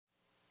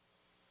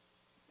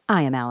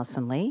I am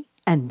Allison Lee,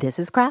 and this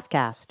is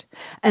Craftcast.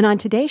 And on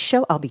today's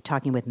show, I'll be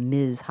talking with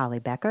Ms. Holly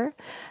Becker,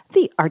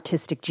 the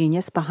artistic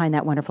genius behind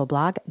that wonderful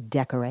blog,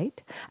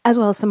 Decorate, as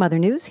well as some other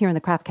news here in the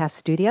Craftcast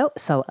studio.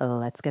 So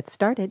let's get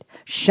started.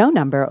 Show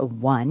number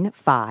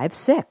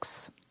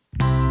 156.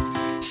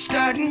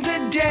 Starting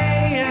the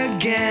day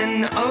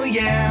again, oh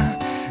yeah.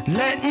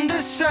 Letting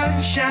the sun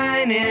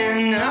shine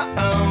in,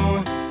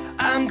 uh-oh.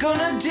 I'm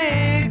gonna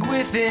dig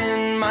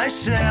within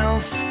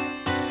myself,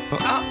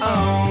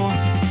 uh-oh.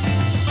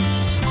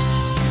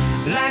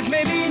 Life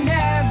may be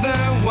never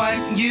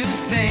what you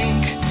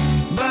think,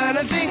 but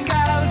I think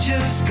I'll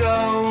just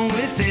go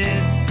with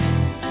it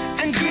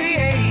and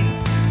create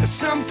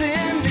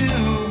something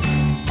new.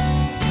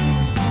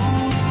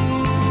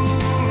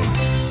 Ooh,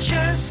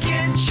 just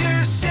get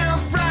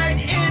yourself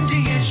right into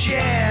your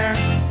chair.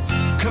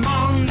 Come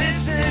on,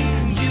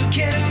 listen, you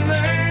can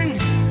learn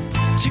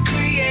to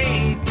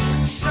create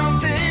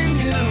something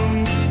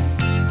new.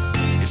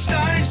 It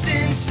starts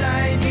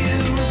inside you.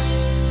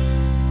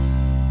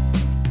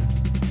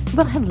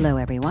 Well, hello,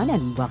 everyone,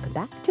 and welcome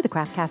back to the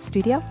Craftcast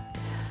studio.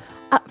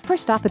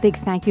 First off, a big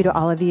thank you to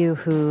all of you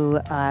who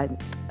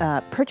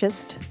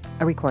purchased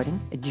a recording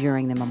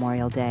during the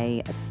Memorial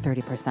Day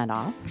 30%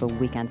 off, a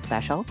weekend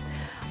special.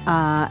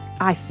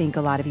 I think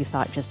a lot of you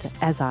thought, just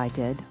as I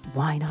did,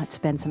 why not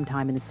spend some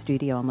time in the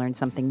studio and learn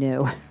something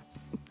new?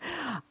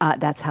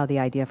 That's how the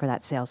idea for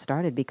that sale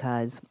started,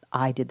 because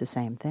I did the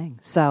same thing.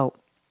 So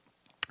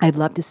I'd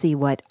love to see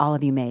what all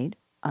of you made.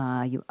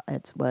 You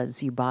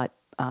bought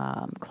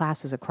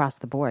classes across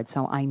the board.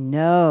 So I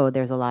know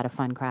there's a lot of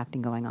fun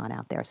crafting going on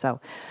out there.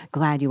 So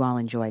glad you all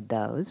enjoyed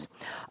those.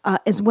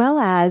 As well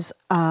as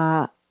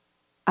I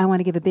want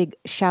to give a big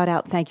shout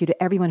out, thank you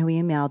to everyone who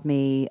emailed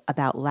me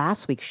about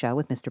last week's show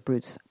with Mr.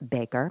 Bruce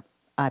Baker.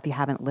 If you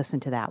haven't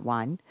listened to that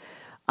one,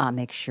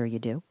 make sure you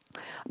do.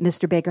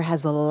 Mr. Baker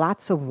has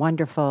lots of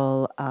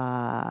wonderful,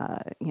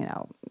 I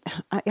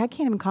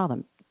can't even call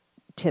them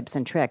tips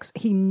and tricks.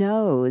 He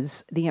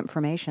knows the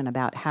information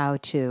about how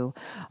to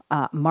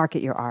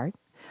market your art,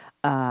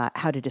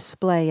 how to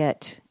display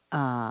it,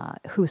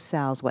 who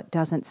sells, what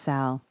doesn't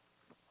sell.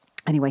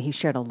 Anyway, he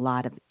shared a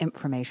lot of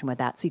information with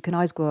that. So you can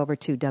always go over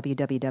to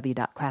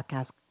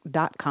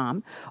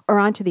www.craftcast.com or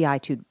onto the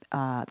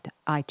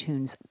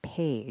iTunes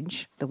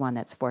page, the one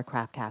that's for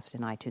Craftcast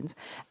in iTunes,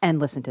 and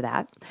listen to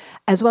that.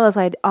 As well as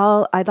I'd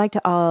like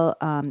to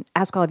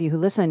ask all of you who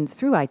listen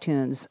through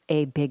iTunes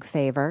a big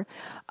favor,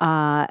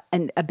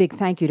 and a big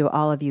thank you to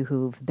all of you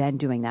who've been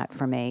doing that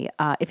for me.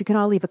 If you can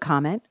all leave a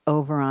comment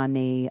over on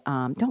the,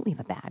 don't leave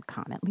a bad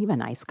comment, leave a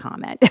nice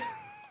comment,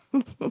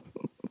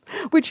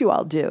 which you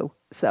all do.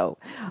 So,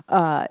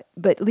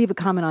 but leave a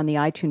comment on the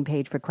iTunes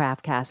page for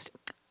Craftcast.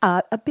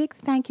 A big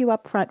thank you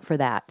up front for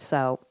that.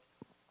 So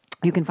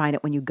you can find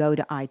it when you go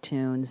to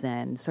iTunes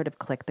and sort of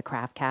click the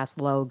Craftcast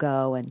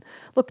logo and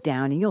look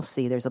down, and you'll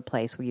see there's a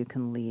place where you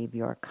can leave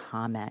your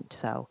comment.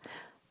 So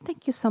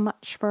thank you so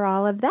much for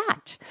all of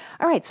that.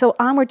 All right, so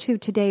onward to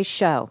today's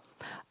show.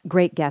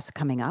 Great guests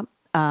coming up.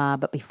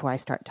 But before I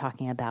start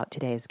talking about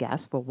today's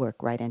guest, we'll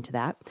work right into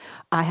that.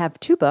 I have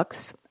two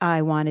books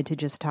I wanted to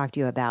just talk to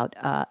you about.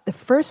 The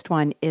first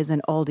one is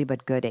an oldie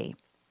but goodie.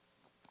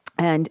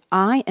 And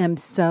I am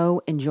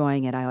so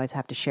enjoying it. I always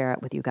have to share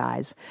it with you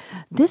guys.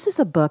 This is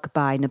a book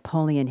by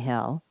Napoleon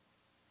Hill.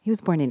 He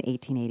was born in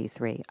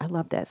 1883. I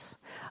love this.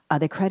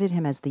 They credit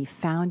him as the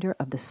founder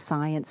of the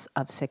science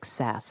of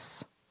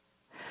success.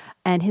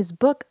 And his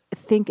book,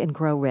 Think and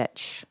Grow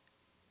Rich,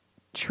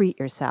 Treat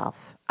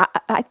Yourself.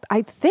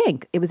 I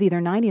think it was either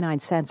 99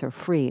 cents or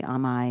free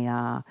on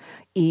my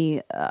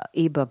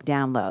ebook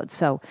download.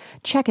 So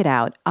check it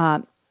out.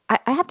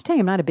 I have to tell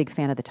you, I'm not a big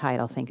fan of the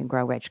title, Think and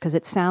Grow Rich, because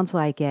it sounds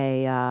like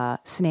a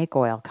snake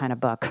oil kind of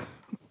book.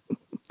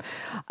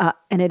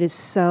 And it is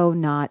so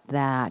not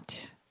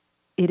that.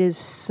 It is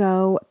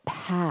so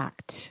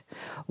packed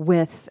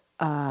with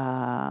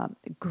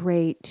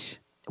great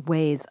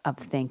ways of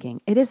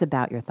thinking. It is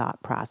about your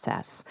thought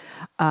process.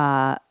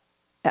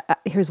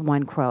 Here's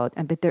one quote,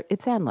 but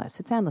it's endless.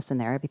 It's endless in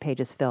there. Every page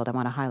is filled. I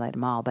want to highlight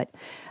them all. But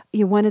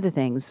one of the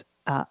things,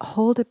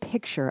 hold a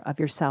picture of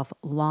yourself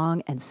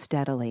long and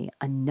steadily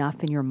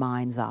enough in your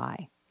mind's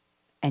eye,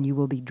 and you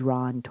will be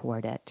drawn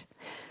toward it.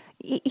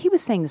 He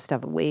was saying this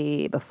stuff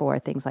way before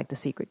things like The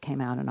Secret came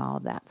out and all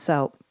of that.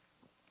 So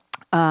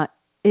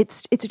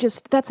it's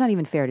just, that's not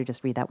even fair to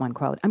just read that one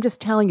quote. I'm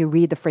just telling you,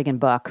 read the friggin'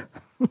 book.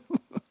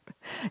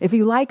 If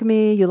you like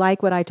me, you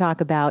like what I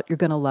talk about, you're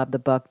going to love the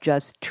book.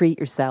 Just treat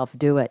yourself.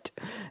 Do it.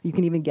 You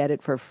can even get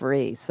it for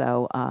free.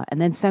 So,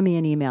 and then send me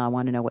an email. I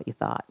want to know what you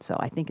thought. So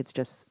I think it's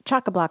just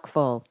chock-a-block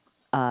full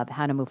of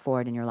how to move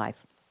forward in your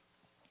life.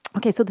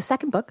 Okay, so the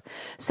second book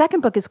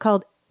is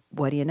called,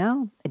 what do you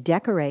know?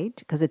 Decorate,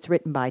 because it's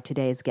written by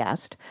today's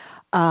guest.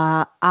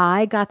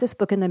 I got this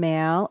book in the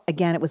mail.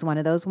 Again, it was one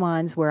of those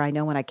ones where I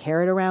know when I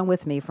carry it around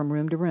with me from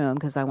room to room,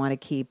 because I want to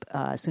keep,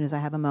 as soon as I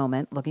have a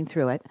moment, looking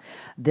through it.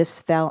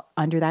 This fell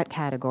under that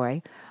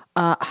category.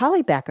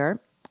 Holly Becker,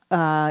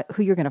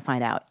 who you're going to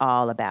find out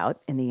all about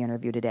in the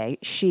interview today,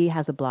 she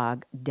has a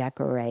blog,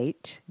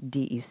 Decorate,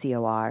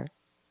 DECORATE,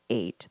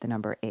 8, the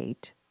number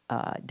 8,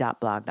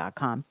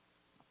 .blog.com.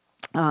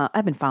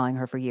 I've been following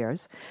her for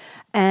years.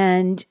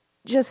 And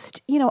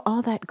just,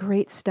 all that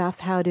great stuff,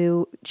 how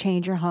to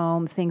change your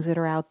home, things that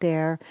are out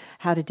there,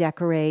 how to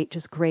decorate,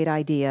 just great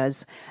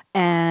ideas.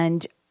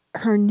 And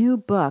her new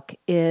book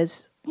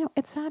is,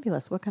 it's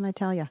fabulous. What can I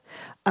tell you?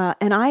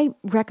 And I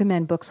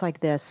recommend books like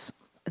this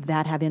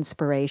that have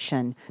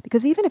inspiration,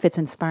 because even if it's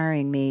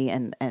inspiring me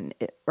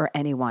or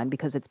anyone,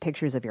 because it's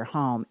pictures of your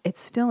home, it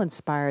still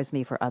inspires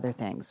me for other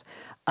things,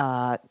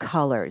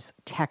 colors,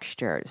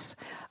 textures,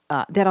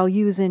 that I'll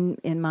use in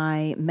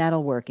my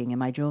metalworking, in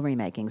my jewelry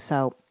making.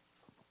 So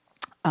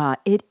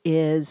it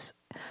is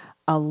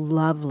a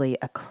lovely,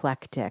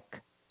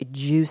 eclectic,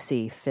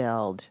 juicy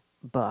filled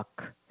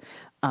book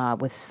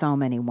with so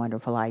many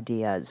wonderful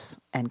ideas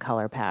and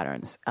color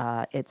patterns.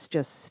 It's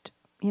just,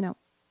 you'll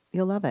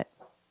love it.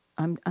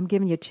 I'm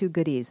giving you 2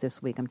 goodies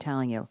this week, I'm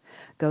telling you.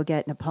 Go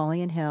get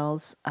Napoleon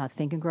Hill's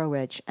Think and Grow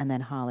Rich, and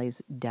then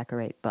Holly's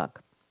Decorate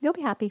book. You'll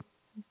be happy.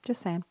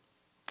 Just saying.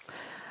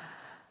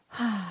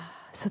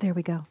 So there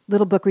we go.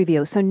 Little book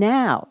review. So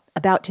now,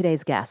 about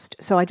today's guest.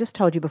 So I just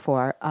told you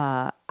before,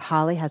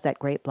 Holly has that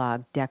great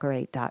blog,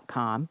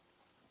 decorate.com.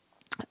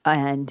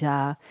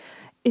 And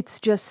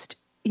it's just,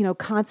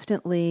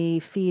 constantly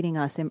feeding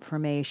us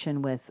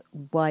information with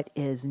what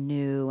is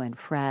new and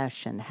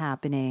fresh and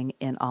happening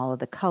in all of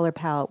the color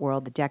palette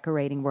world, the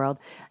decorating world.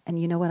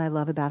 And you know what I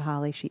love about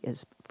Holly? She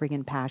is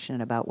friggin'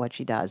 passionate about what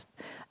she does.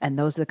 And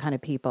those are the kind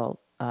of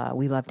people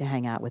we love to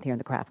hang out with here in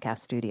the Craftcast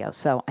studio.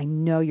 So I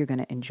know you're going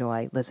to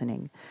enjoy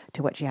listening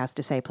to what she has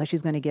to say. Plus, she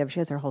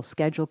has her whole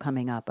schedule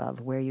coming up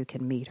of where you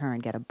can meet her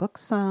and get a book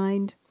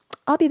signed.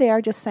 I'll be there,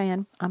 just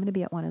saying. I'm going to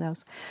be at one of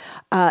those.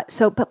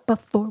 But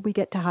before we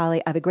get to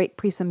Holly, I have a great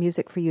piece of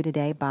music for you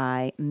today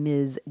by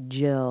Ms.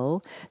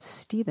 Jill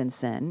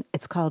Stevenson.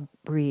 It's called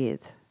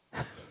Breathe.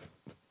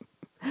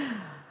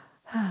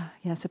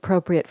 Yes,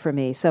 appropriate for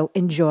me. So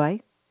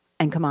enjoy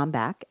and come on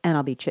back, and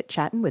I'll be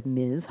chit-chatting with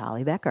Ms.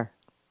 Holly Becker.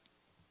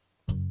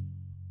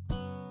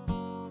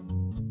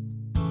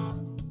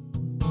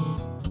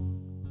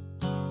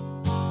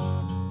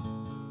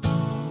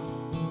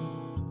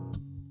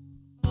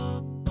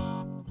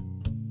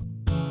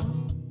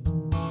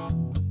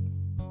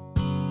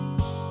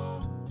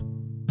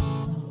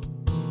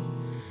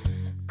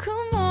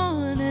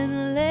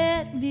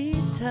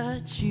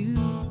 Touch you.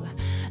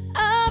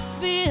 I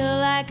feel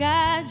like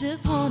I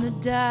just want to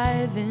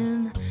dive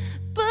in,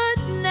 but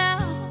now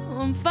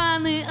I'm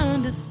finally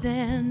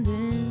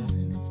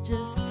understanding it's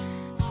just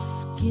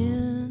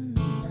skin.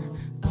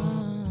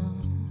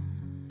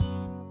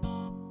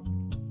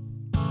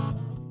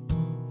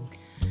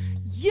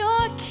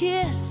 Your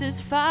kiss is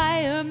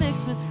fire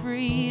mixed with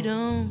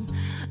freedom,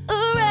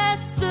 a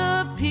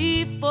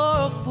recipe for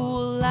a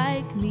fool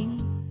like me.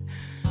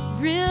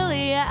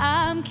 Really,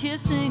 I'm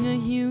kissing a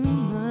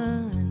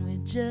human. We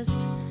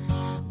just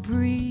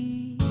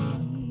breathe.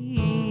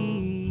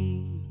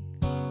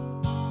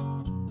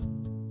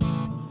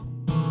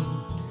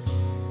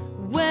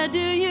 Where do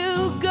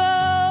you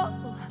go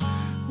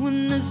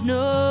when there's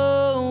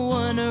no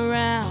one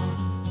around?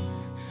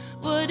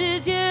 What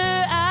is your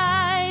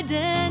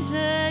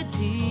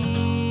identity?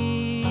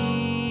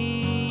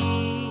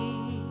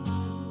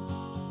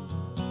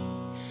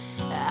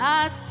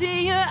 I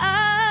see your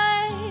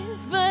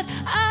eyes, but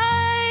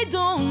I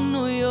don't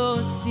know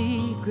your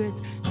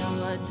secrets.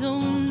 No, I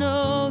don't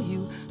know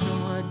you.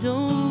 No, I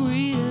don't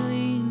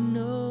really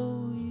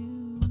know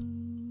you.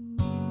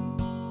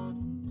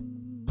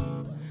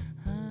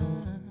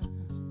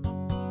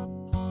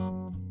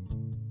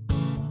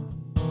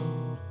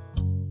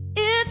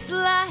 It's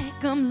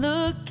like I'm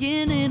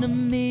looking in a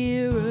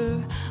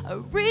mirror. I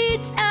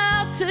reach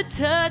out to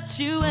touch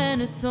you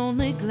and it's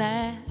only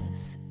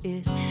glass.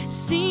 It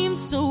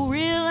seems so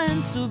real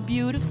and so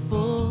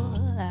beautiful.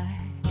 I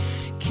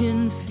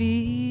can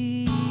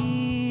feel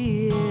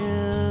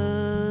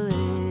it.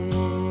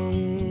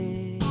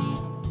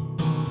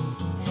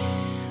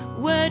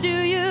 Where do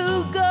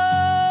you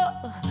go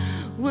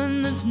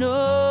when there's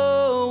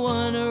no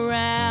one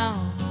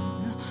around?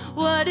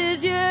 What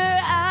is your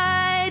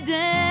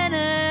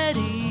identity?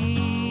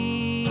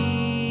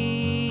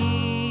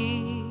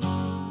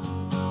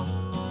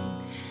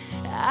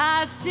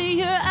 I see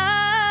your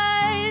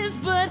eyes,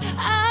 but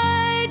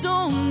I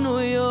don't know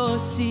your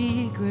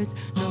secrets.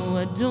 No,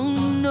 I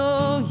don't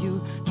know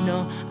you.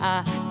 No,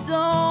 I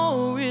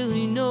don't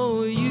really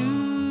know you.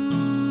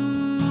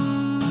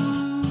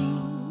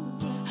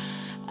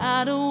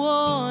 I don't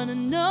wanna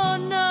know,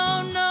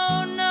 no,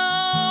 no,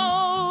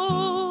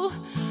 no.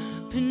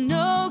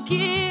 Pinocchio,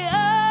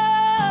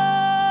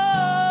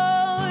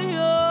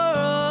 you're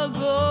a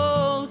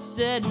ghost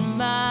at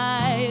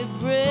my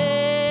breast,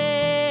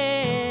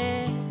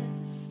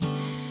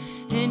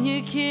 and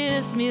you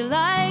kiss me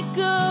like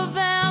a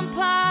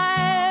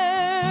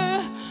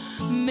vampire,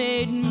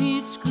 made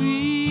me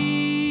scream.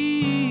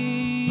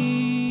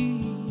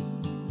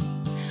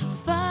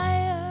 Fire.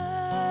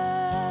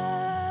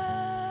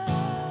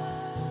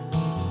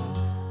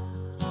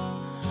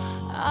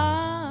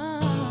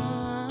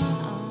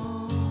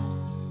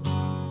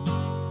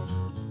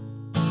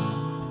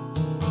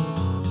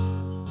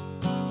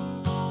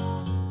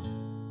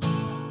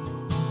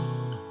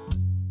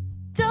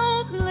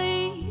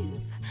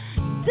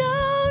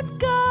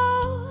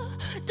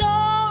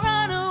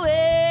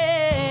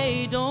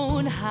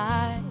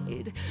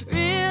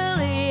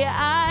 Really,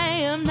 I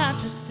am not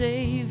your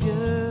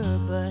savior,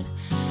 but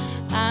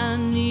I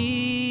need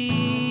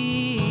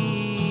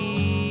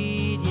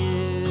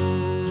you.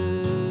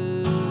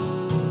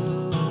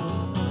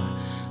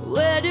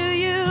 Where do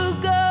you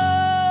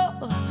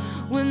go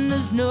when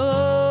there's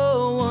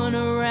no one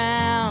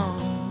around?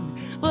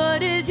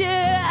 What is your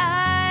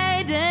identity?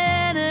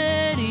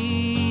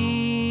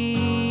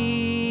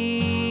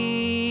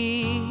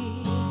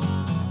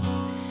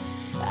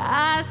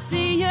 I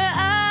see your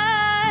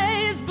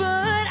eyes,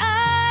 but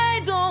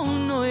I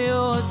don't know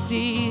your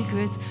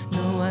secrets.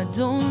 No, I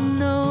don't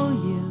know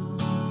you.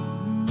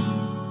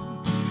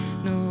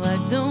 No, I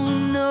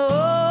don't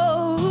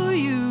know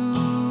you.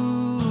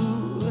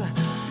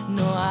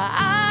 No,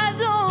 I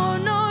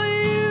don't know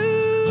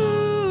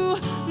you.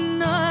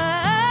 No,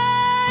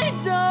 I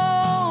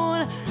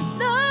don't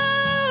know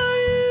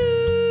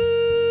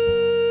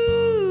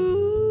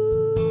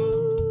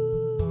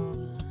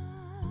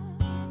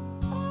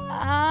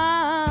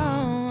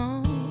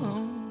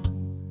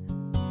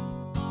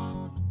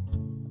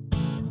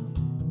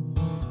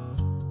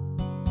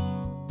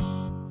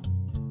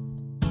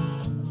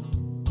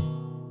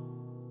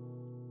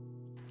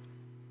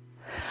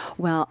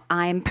Well,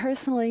 I'm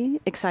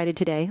personally excited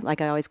today, like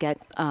I always get,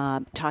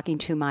 talking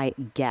to my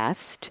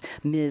guest,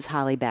 Ms.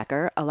 Holly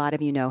Becker. A lot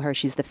of you know her.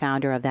 She's the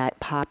founder of that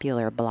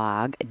popular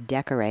blog,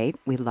 Decorate.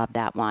 We love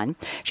that one.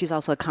 She's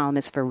also a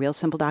columnist for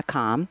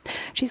RealSimple.com.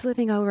 She's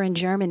living over in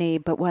Germany,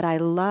 but what I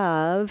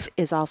love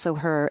is also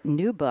her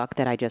new book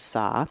that I just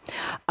saw.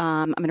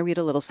 I'm going to read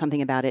a little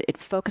something about it. It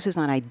focuses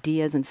on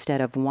ideas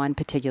instead of one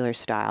particular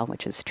style,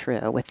 which is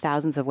true, with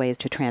thousands of ways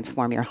to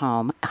transform your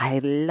home. I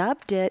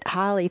loved it.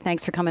 Holly,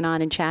 thanks for coming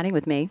on and chatting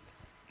with me.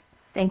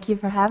 Thank you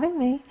for having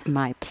me.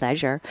 My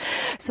pleasure.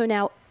 So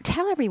now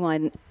tell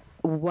everyone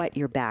what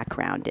your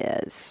background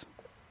is.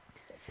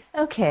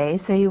 Okay,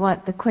 so you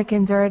want the quick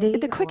and dirty?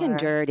 The quick and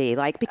dirty,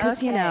 like,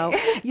 because, you know,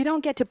 you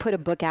don't get to put a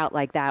book out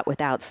like that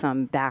without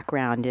some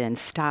background in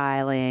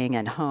styling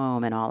and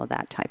home and all of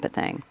that type of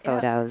thing,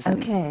 photos.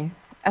 And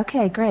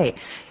Okay, great.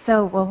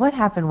 So, well, what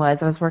happened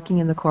was I was working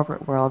in the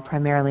corporate world,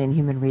 primarily in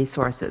human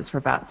resources, for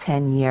about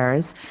 10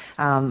 years.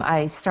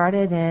 I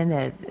started in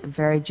at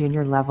very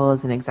junior level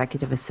as an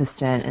executive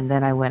assistant, and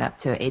then I went up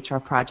to HR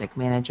project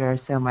manager.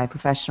 So my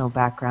professional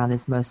background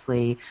is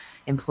mostly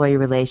employee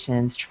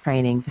relations,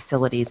 training,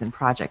 facilities, and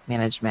project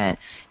management.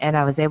 And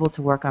I was able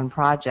to work on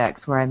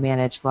projects where I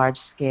managed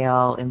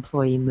large-scale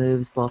employee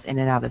moves both in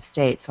and out of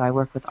state. So I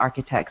worked with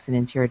architects and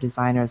interior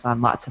designers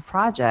on lots of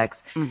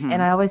projects. Mm-hmm.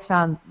 And I always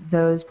found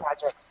those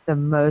projects the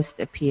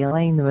most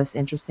appealing, the most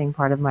interesting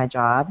part of my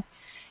job.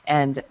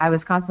 And I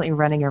was constantly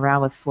running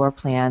around with floor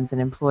plans,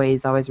 and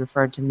employees always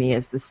referred to me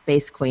as the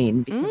space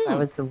queen because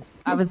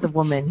I was the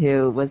woman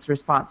who was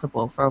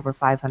responsible for over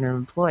 500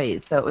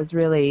 employees. So it was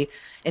really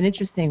an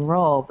interesting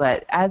role.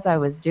 But as I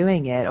was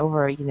doing it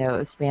over,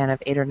 a span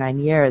of 8 or 9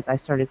 years, I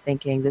started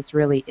thinking this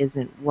really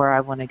isn't where I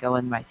want to go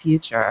in my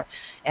future.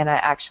 And I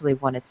actually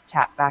wanted to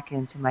tap back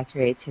into my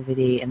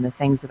creativity and the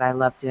things that I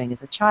loved doing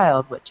as a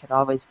child, which had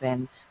always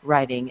been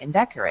writing and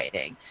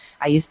decorating.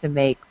 I used to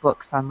make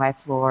books on my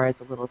floor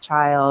as a little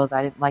child.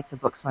 I didn't like the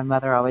books my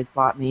mother always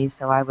bought me,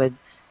 so I would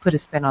put a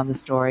spin on the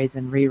stories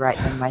and rewrite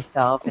them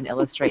myself and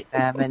illustrate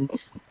them. And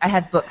I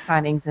had book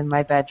signings in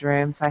my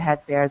bedroom, so I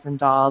had bears and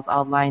dolls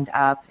all lined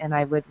up, and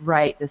I would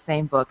write the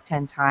same book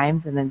 10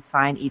 times and then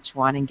sign each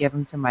one and give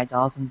them to my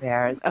dolls and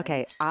bears.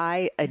 Okay,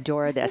 I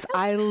adore this.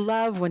 I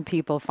love when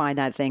people find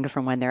that thing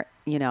from when they're,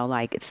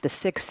 like it's the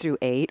 6 through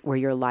 8 where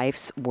your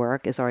life's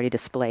work is already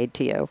displayed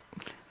to you.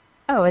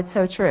 Oh, it's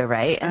so true,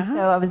 right? And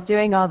so I was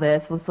doing all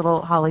this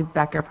little Holly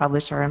Becker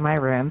publisher in my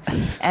room,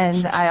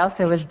 and I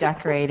also was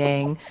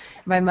decorating.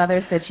 My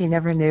mother said she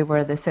never knew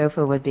where the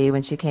sofa would be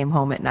when she came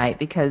home at night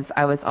because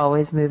I was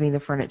always moving the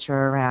furniture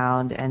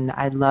around, and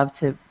I'd love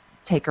to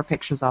take her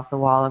pictures off the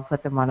wall and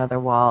put them on other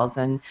walls.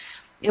 And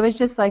it was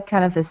just like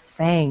kind of this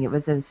thing. It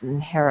was this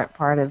inherent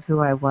part of who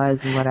I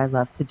was and what I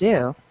loved to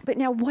do. But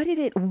now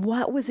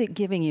what was it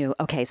giving you?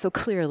 Okay, so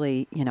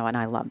clearly, and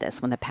I love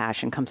this when the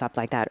passion comes up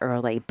like that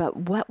early, but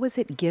what was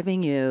it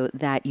giving you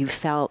that you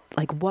felt,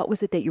 like what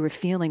was it that you were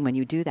feeling when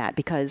you do that?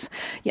 Because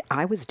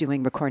I was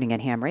doing recording and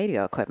ham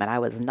radio equipment. I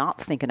was not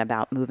thinking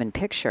about moving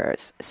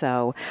pictures.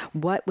 So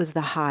what was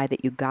the high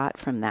that you got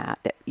from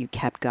that you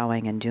kept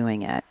going and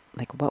doing it?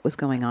 Like what was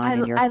going on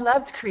in your... I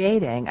loved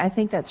creating. I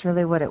think that's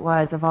really what it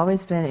was. I've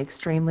always been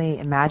extremely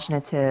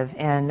imaginative,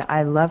 and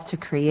I love to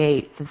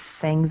create the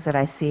things that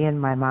I see in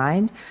my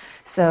mind.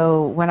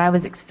 So when I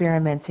was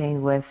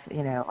experimenting with,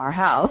 our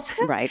house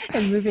right.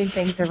 and moving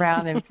things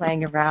around and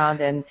playing around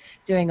and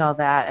doing all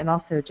that, and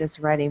also just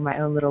writing my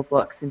own little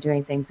books and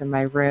doing things in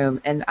my room.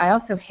 And I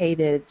also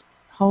hated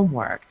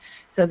homework.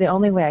 So the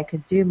only way I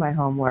could do my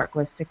homework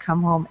was to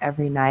come home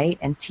every night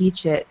and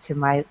teach it to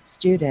my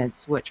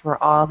students, which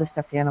were all the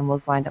stuffed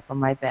animals lined up on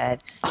my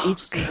bed. Each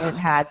student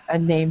had a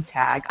name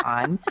tag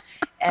on.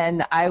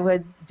 And I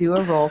would do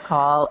a roll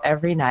call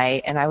every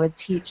night, and I would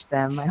teach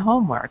them my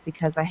homework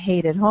because I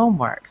hated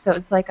homework. So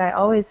it's like I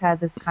always had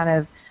this kind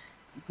of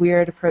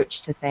weird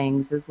approach to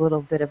things, this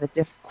little bit of a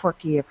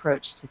quirky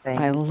approach to things.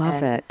 I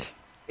love it.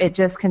 It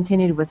just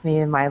continued with me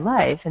in my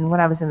life. And when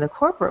I was in the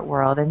corporate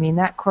world, I mean,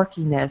 that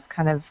quirkiness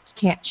kind of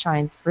can't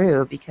shine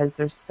through because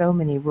there's so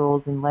many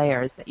rules and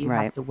layers that you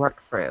have to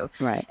work through.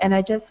 Right. And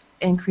I just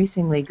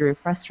increasingly grew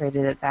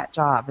frustrated at that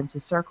job. And to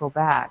circle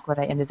back, what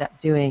I ended up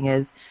doing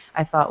is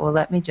I thought, well,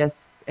 let me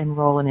just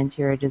enroll in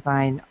interior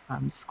design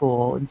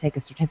school and take a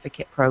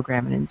certificate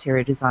program in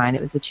interior design.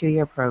 It was a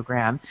 2-year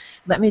program.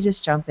 Let me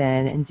just jump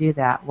in and do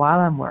that while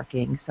I'm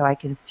working so I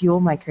can fuel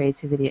my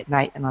creativity at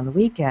night and on the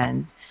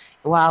weekends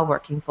while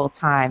working full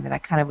time. And I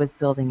kind of was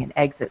building an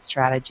exit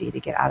strategy to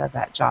get out of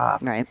that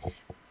job. Right.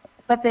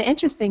 But the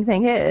interesting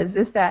thing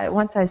is that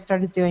once I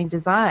started doing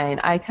design,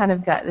 I kind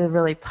of got a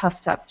really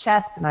puffed up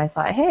chest, and I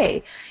thought,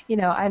 hey,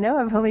 I know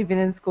I've only been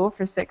in school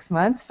for 6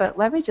 months, but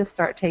let me just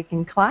start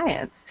taking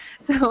clients.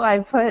 So I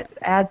put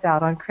ads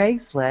out on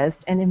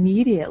Craigslist and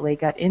immediately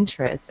got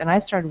interest, and I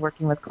started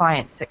working with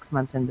clients 6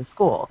 months into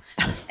school.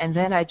 And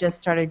then I just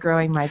started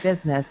growing my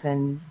business,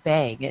 and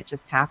bang, it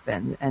just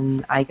happened.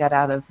 And I got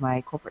out of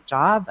my corporate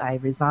job, I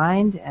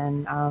resigned,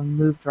 and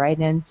moved right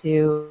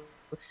into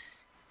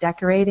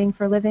decorating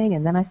for a living,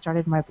 and then I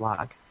started my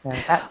blog. So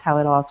that's how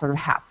it all sort of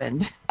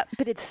happened.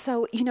 But it's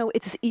so,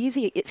 it's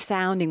easy, it's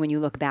sounding when you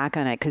look back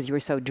on it because you were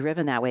so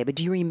driven that way. But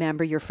do you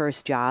remember your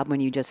first job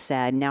when you just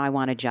said, now I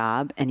want a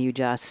job, and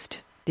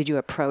did you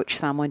approach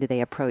someone? Did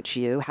they approach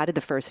you? How did the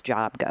first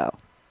job go?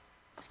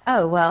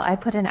 Oh, well, I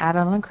put an ad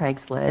on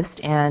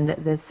Craigslist, and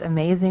this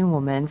amazing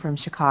woman from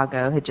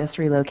Chicago had just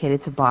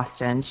relocated to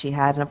Boston. She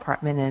had an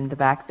apartment in the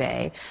Back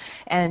Bay,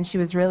 and she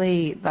was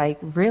really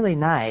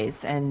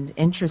nice and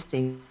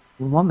interesting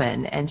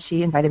woman, and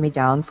she invited me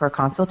down for a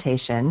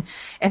consultation.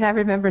 And I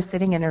remember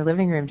sitting in her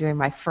living room doing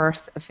my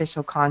first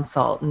official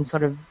consult and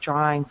sort of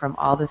drawing from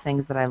all the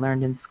things that I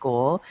learned in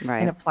school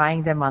and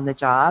applying them on the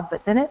job.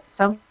 But then at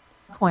some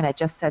point I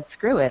just said,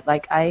 screw it.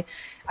 Like, I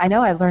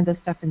know I learned this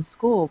stuff in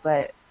school,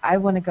 but I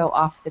want to go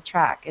off the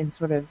track and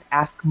sort of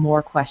ask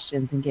more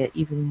questions and get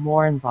even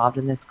more involved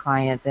in this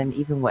client than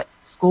even what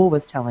school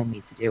was telling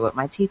me to do, what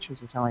my teachers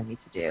were telling me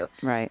to do.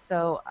 Right.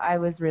 So I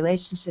was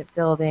relationship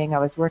building, I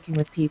was working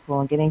with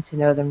people and getting to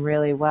know them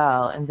really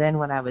well. And then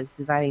when I was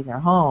designing their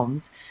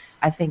homes,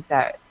 I think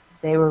that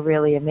they were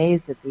really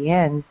amazed at the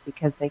end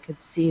because they could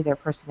see their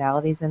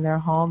personalities in their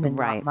home and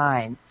not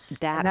mine.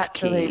 That's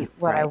key. Really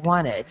what I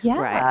wanted. Yeah.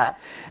 Right.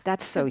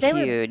 That's so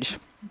huge.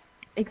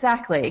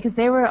 Exactly, because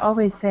they were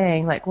always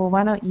saying, like, well,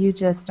 why don't you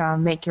just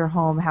make your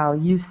home how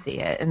you see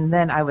it? And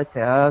then I would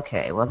say,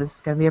 okay, well, this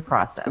is going to be a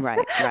process.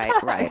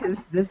 Right.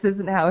 This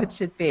isn't how it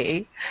should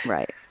be.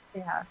 Right.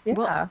 Yeah.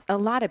 Well, a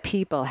lot of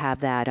people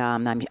have that,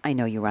 I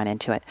know you run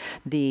into it,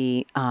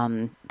 the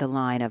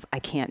line of, I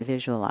can't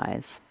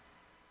visualize.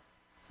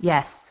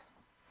 Yes.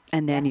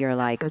 And then you're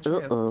like,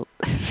 so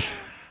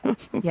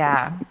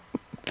yeah.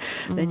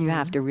 Then you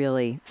have to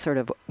really sort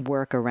of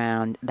work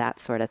around that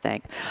sort of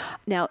thing.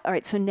 Now, all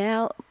right, so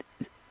now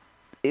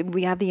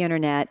we have the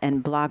internet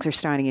and blogs are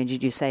starting, and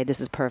you say, this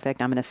is perfect,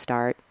 I'm going to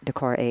start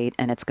Decor 8,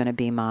 and it's going to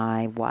be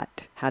my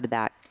what? How did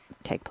that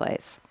take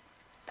place?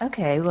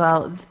 Okay,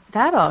 well,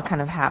 that all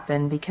kind of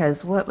happened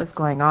because what was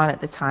going on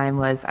at the time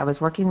was I was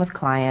working with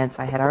clients.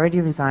 I had already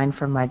resigned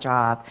from my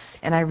job,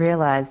 and I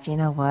realized, you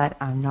know what,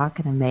 I'm not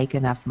going to make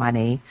enough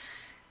money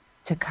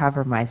to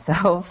cover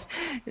myself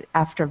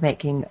after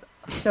making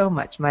so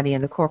much money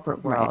in the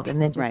corporate world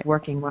and then just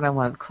working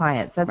one-on-one with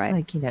clients. That's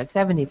like,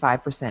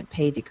 75%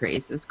 pay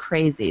decrease. It was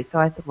crazy. So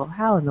I said, well,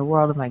 how in the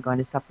world am I going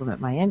to supplement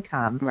my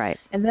income? Right.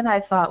 And then I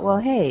thought, well,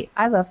 hey,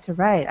 I love to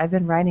write. I've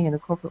been writing in the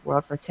corporate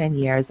world for 10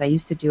 years. I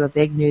used to do a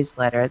big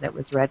newsletter that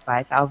was read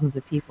by thousands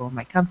of people in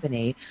my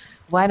company.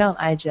 Why don't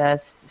I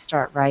just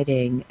start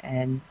writing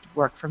and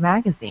work for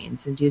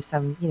magazines and do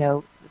some,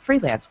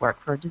 freelance work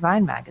for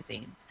design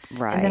magazines?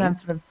 Right. And then I'm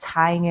sort of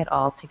tying it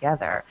all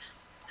together.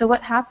 So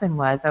what happened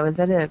was I was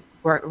at a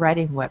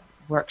writing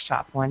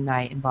workshop one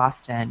night in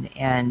Boston,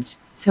 and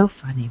so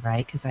funny,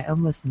 right? Because I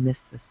almost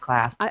missed this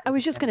class. I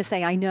was just going to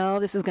say, I know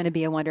this is going to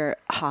be a wonder,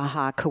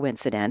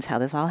 coincidence, how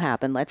this all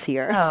happened. Let's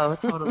hear. Oh,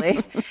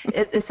 totally.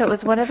 So it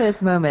was one of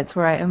those moments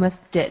where I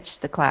almost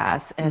ditched the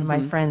class, and my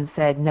friends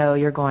said, no,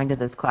 you're going to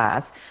this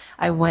class.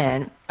 I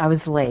went. I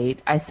was late.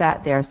 I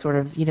sat there sort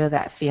of,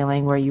 that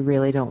feeling where you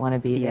really don't want to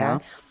be there.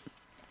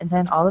 And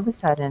then all of a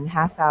sudden,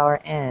 half hour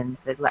in,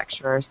 the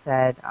lecturer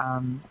said,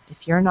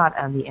 if you're not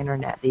on the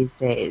internet these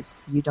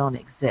days, you don't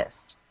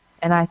exist.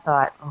 And I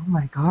thought, oh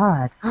my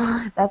God,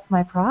 that's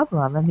my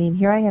problem. I mean,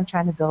 here I am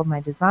trying to build my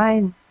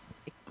design,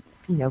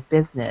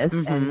 business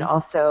and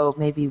also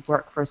maybe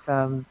work for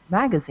some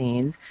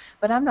magazines,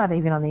 but I'm not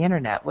even on the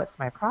internet. What's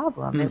my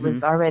problem? It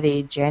was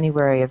already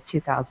January of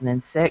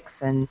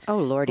 2006. And oh,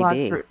 Lordy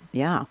B.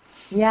 Yeah,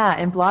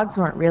 and blogs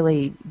weren't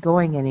really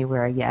going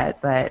anywhere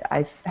yet, but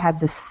I've had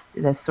this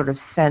sort of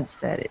sense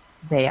that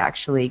they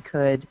actually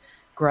could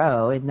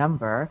grow in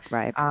number.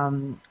 Right.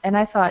 And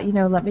I thought,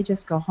 let me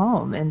just go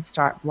home and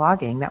start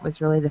blogging. That was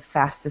really the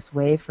fastest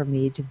way for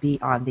me to be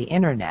on the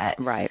internet.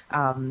 Right.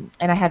 And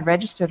I had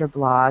registered a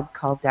blog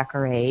called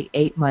Decorate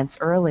 8 months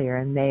earlier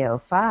in May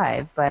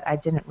 '05, but I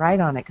didn't write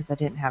on it because I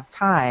didn't have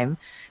time.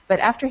 But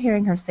after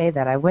hearing her say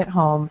that, I went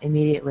home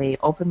immediately,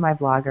 opened my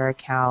Blogger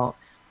account,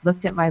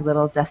 looked at my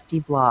little dusty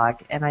blog,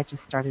 and I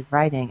just started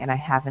writing, and I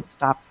haven't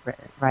stopped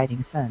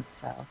writing since.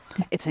 So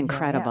it's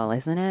incredible,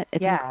 isn't it?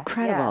 It's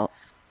incredible. Yeah.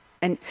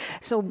 And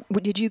so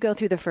did you go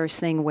through the first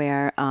thing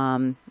where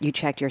you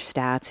checked your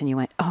stats and you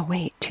went, oh,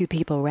 wait, 2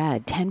 people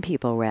read, 10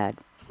 people read?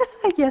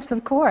 Yes,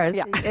 of course.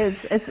 Yeah.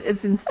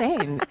 It's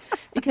insane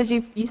because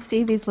you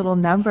see these little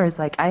numbers.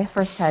 Like I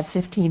first had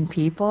 15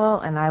 people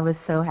and I was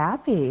so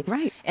happy.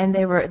 Right. And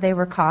they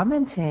were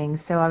commenting,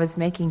 so I was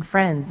making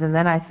friends. And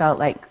then I felt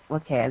like,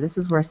 okay, this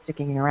is worth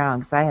sticking around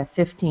because I have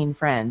 15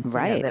 friends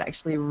that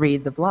actually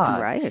read the blog.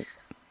 Right.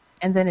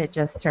 And then it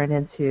just turned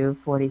into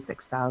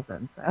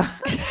 46,000. So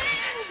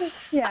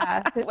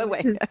yeah,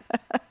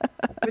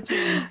 which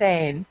is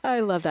insane.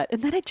 I love that.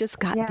 And then it just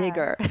got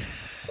bigger.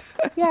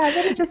 Yeah,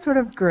 then it just sort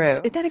of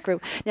grew. Then it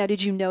grew. Now,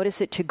 did you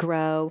notice it to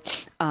grow?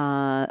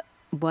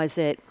 Was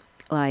it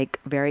like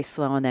very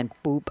slow and then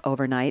boop,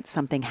 overnight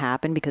something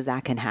happened? Because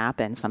that can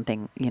happen.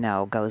 Something,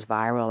 goes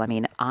viral. I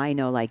mean, I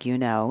know, like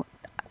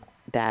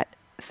that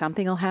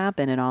something will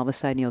happen and all of a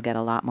sudden you'll get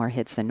a lot more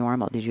hits than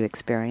normal. Did you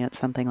experience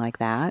something like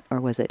that?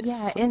 Or was it...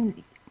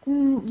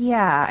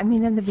 Yeah, I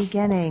mean, in the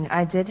beginning,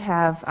 I did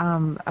have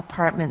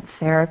apartment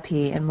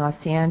therapy in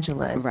Los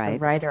Angeles. Right. The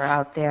writer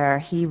out there,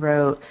 he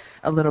wrote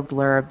a little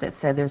blurb that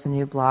said there's a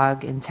new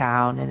blog in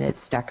town and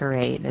it's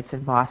Decorate and it's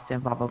in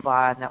Boston, blah, blah,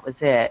 blah, and that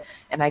was it.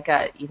 And I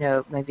got,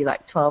 maybe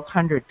like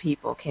 1,200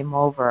 people came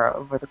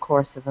over the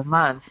course of a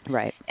month.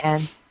 Right.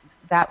 And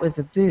that was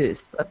a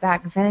boost. But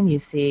back then, you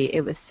see,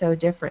 it was so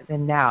different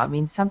than now. I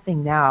mean,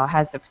 something now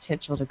has the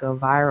potential to go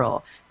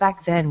viral.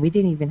 Back then, we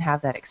didn't even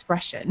have that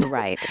expression.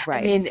 Right.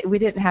 I mean, we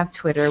didn't have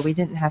Twitter. We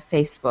didn't have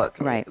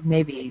Facebook. Right.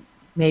 Maybe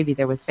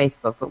there was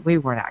Facebook, but we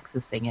weren't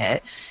accessing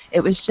it.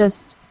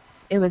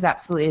 It was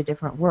absolutely a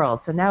different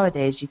world. So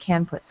nowadays, you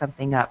can put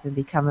something up and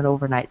become an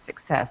overnight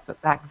success.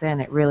 But back then,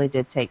 it really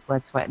did take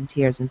blood, sweat, and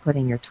tears and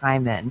putting your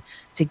time in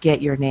to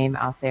get your name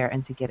out there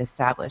and to get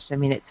established. I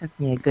mean, it took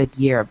me a good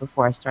year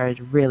before I started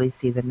to really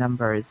see the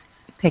numbers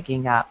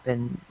picking up.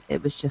 And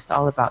it was just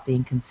all about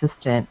being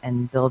consistent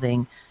and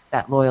building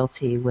that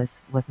loyalty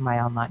with my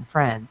online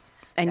friends.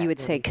 And you would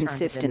say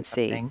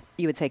consistency.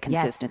 You would say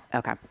consistent. Yes.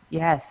 Okay.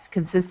 Yes,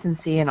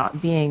 consistency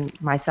and being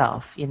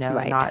myself,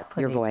 right. not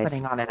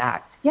putting on an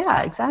act.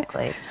 Yeah,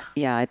 exactly.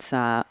 Yeah, it's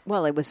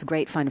it was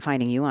great fun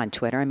finding you on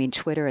Twitter. I mean,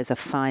 Twitter is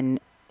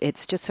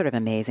it's just sort of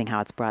amazing how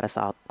it's brought us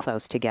all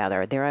close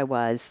together. There I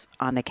was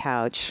on the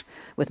couch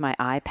with my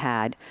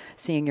iPad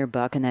seeing your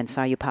book and then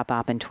saw you pop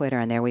up on Twitter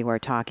and there we were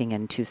talking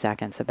in 2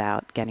 seconds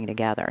about getting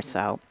together.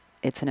 So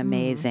it's an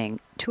amazing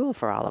tool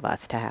for all of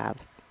us to have.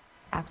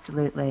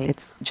 Absolutely.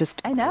 It's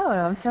just... I know.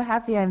 I'm so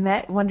happy I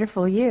met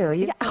wonderful you.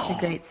 You have such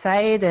a great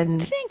site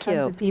and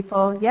tons of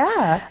people.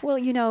 Yeah. Well,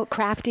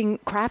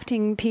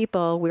 crafting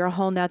people, we're a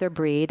whole nother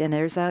breed, and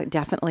there's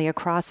definitely a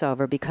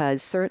crossover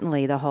because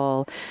certainly the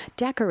whole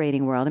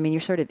decorating world, I mean, you're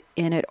sort of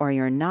in it or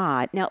you're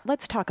not. Now,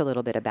 let's talk a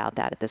little bit about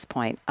that at this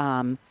point.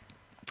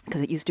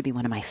 Because it used to be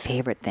one of my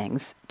favorite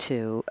things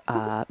to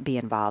be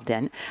involved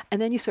in.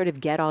 And then you sort of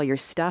get all your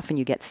stuff and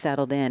you get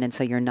settled in, and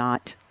so you're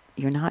not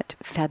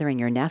feathering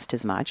your nest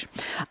as much.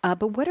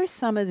 But what are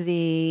some of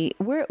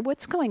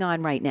what's going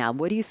on right now?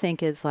 What do you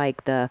think is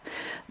like the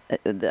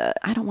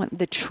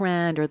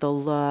trend or the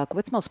look?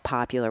 What's most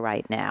popular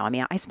right now? I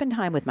mean, I spend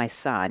time with my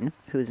son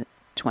who's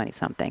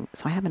 20-something,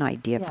 so I have an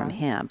idea from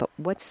him. But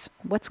what's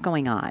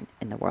going on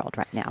in the world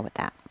right now with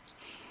that?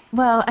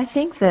 Well, I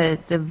think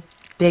the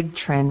big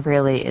trend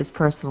really is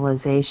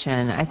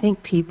personalization. I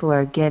think people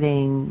are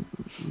getting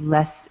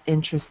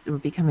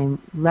becoming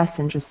less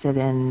interested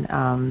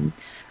in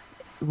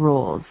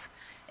rules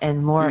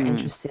and more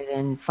interested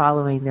in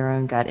following their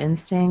own gut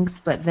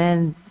instincts. But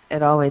then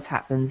it always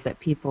happens that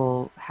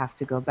people have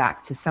to go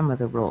back to some of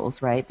the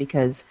rules, right?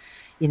 Because,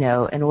 in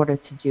order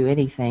to do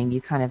anything,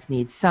 you kind of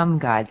need some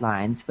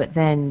guidelines, but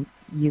then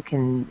you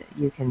can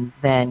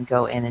then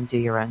go in and do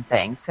your own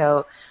thing.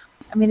 So,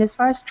 I mean, as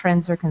far as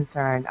trends are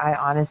concerned, I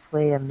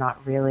honestly am not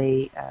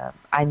really,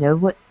 I know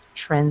what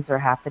trends are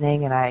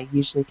happening and I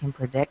usually can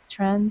predict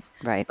trends,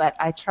 right? But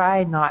I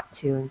try not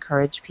to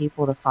encourage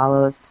people to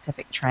follow a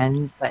specific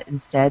trend, but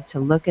instead to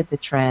look at the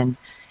trend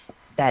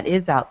that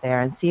is out there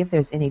and see if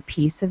there's any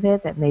piece of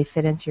it that may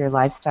fit into your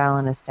lifestyle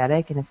and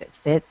aesthetic. And if it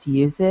fits,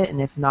 use it.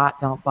 And if not,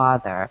 don't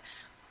bother.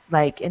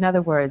 Like, in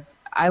other words,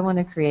 I want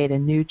to create a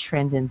new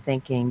trend in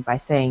thinking by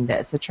saying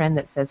this, a trend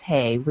that says,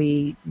 hey,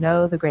 we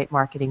know the great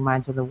marketing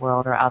minds of the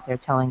world are out there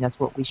telling us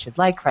what we should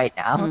like right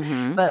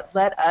now, but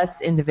let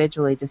us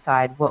individually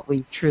decide what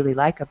we truly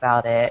like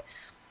about it.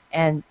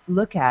 and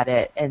look at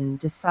it and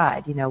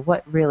decide,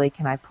 what really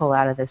can I pull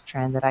out of this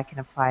trend that I can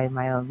apply in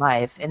my own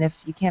life? And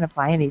if you can't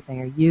apply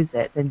anything or use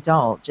it, then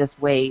don't. Just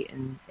wait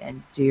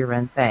and do your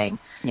own thing.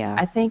 Yeah.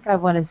 I think I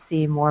want to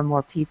see more and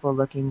more people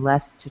looking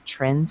less to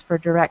trends for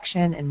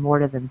direction and more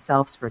to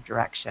themselves for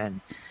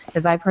direction.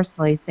 Because I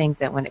personally think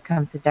that when it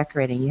comes to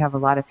decorating, you have a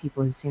lot of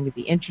people who seem to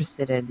be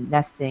interested in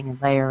nesting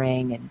and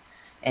layering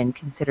and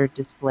considered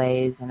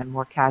displays and a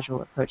more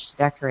casual approach to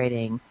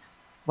decorating,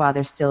 while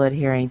they're still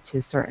adhering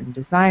to certain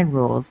design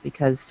rules,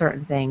 because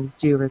certain things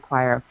do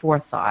require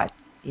forethought.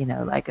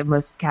 Like a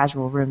most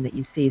casual room that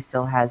you see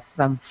still has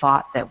some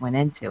thought that went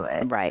into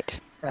it. Right.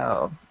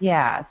 So,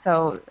 yeah.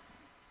 So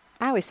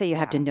I always say you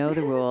have to know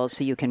the rules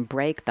so you can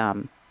break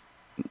them.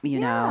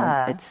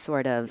 It's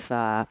sort of,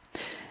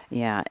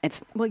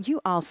 It's, well,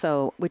 you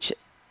also, which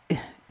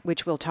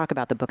we'll talk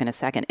about the book in a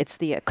second, it's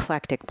the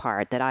eclectic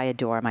part that I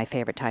adore, my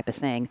favorite type of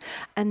thing.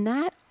 And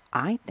that,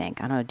 I don't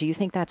know, do you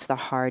think that's the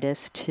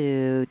hardest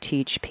to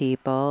teach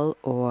people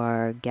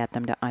or get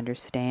them to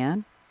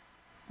understand?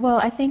 Well,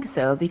 I think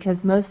so,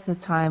 because most of the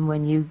time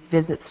when you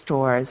visit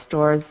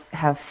stores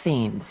have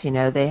themes.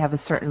 They have a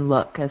certain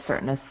look, a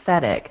certain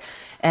aesthetic.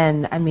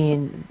 And I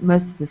mean,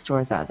 most of the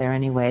stores out there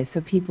anyway,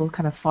 so people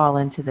kind of fall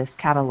into this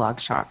catalog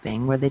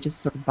shopping where they just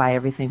sort of buy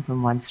everything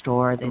from one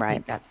store. They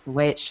think that's the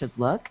way it should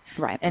look.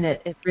 Right. And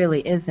it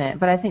really isn't.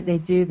 But I think they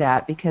do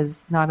that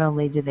because not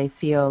only do they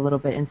feel a little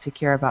bit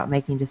insecure about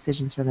making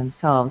decisions for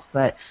themselves,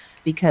 but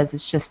because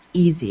it's just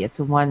easy. It's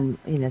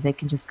they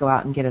can just go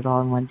out and get it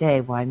all in one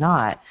day. Why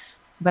not?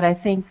 But I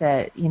think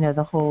that,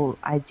 the whole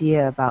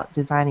idea about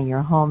designing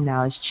your home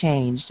now has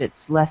changed.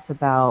 It's less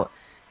about,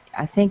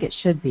 I think it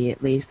should be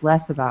at least,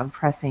 less about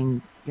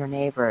impressing your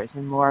neighbors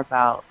and more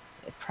about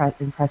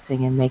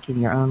impressing and making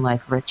your own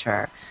life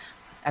richer.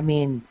 I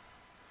mean,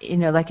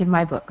 like in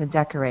my book, with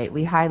Decorate,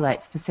 we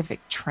highlight specific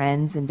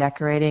trends in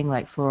decorating,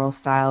 like floral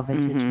style,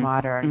 vintage,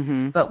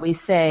 modern. But we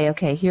say,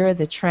 okay, here are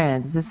the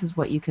trends. This is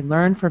what you can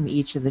learn from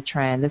each of the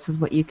trend. This is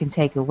what you can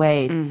take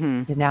away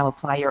to now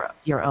apply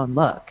your own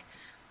look.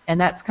 And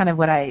that's kind of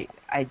what I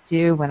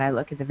do when I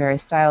look at the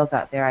various styles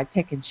out there. I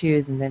pick and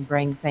choose and then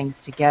bring things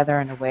together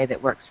in a way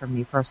that works for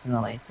me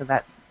personally. So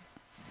that's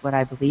what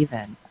I believe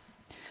in.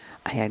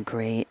 I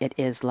agree. It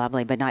is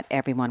lovely, but not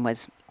everyone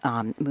was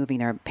moving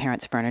their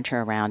parents'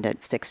 furniture around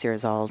at 6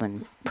 years old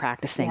and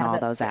practicing all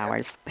those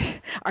hours.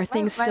 Are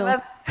things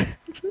still...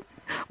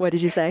 What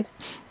did you say?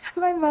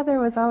 My mother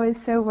was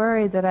always so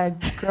worried that I'd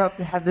grow up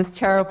to have this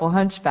terrible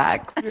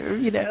hunchback.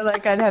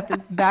 Like I'd have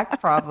this back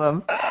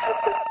problem.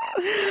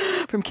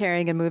 From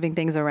carrying and moving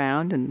things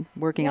around and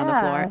working on the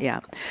floor? Yeah.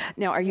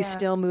 Now, are you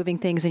still moving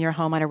things in your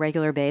home on a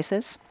regular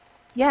basis?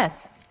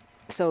 Yes.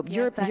 So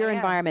your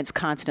environment's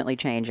constantly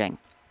changing?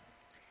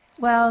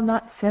 Well,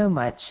 not so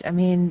much. I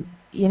mean,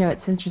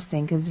 it's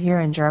interesting because here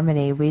in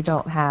Germany, we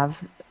don't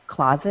have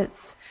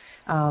closets.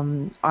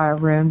 Our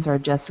rooms are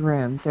just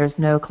rooms. There's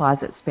no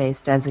closet space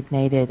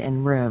designated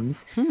in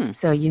rooms.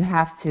 So you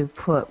have to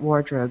put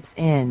wardrobes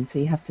in. So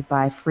you have to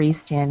buy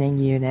freestanding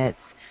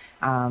units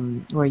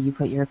where you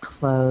put your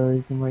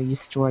clothes and where you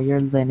store your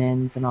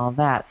linens and all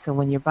that. So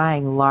when you're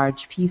buying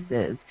large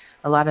pieces,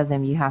 a lot of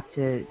them you have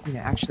to,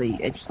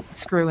 actually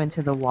screw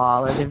into the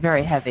wall, or they're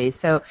very heavy.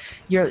 So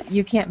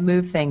you can't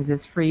move things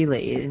as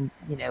freely, and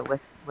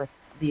with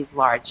these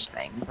large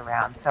things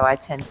around. So I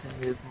tend to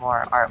move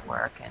more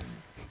artwork and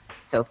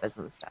sofas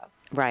and stuff.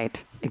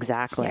 Right,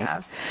 exactly.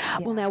 Yeah.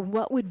 Well, now,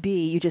 what would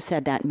be, you just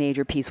said that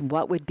major piece,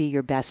 what would be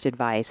your best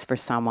advice for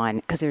someone?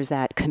 Because there's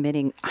that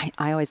committing,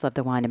 I always love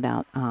the one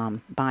about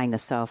buying the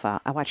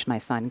sofa. I watched my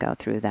son go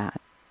through that.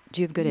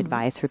 Do you have good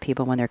advice for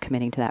people when they're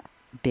committing to that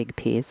big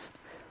piece?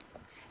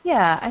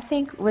 Yeah, I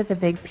think with a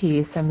big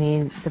piece, I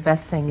mean, the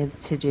best thing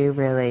to do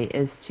really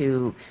is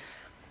to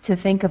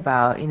think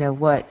about,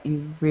 what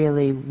you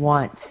really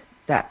want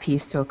that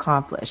piece to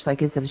accomplish.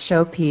 Like, is it a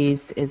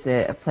showpiece? Is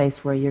it a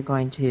place where you're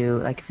going to,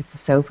 like, if it's a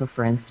sofa,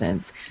 for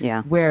instance,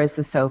 where is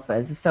the sofa?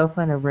 Is the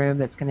sofa in a room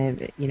that's going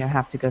to,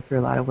 have to go through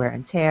a lot of wear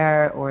and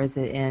tear, or is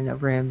it in a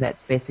room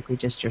that's basically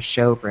just your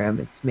showroom?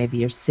 It's maybe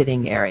your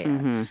sitting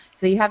area.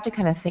 So you have to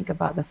kind of think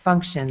about the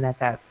function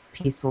that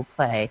piece will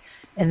play.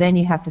 And then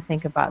you have to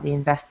think about the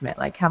investment,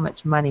 like how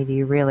much money do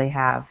you really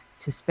have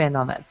to spend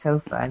on that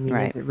sofa? I mean,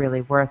 is it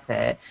really worth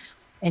it?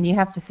 And you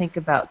have to think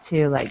about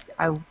too, like,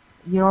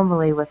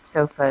 normally with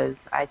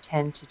sofas, I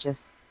tend to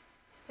just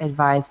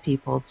advise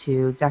people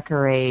to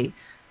decorate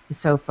the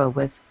sofa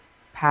with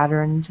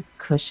patterned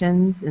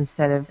cushions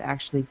instead of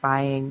actually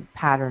buying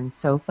patterned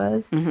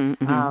sofas.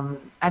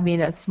 I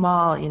mean, a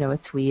small, a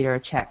tweed or a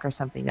check or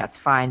something, that's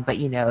fine. But,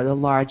 the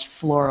large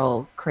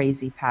floral,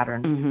 crazy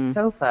patterned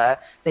sofa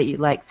that you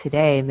like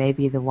today may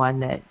be the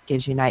one that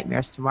gives you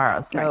nightmares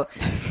tomorrow. So,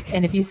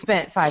 and if you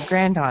spent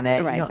 $5,000 on it,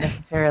 you don't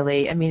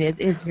necessarily, I mean, it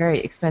is very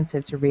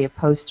expensive to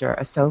reupholster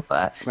a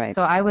sofa.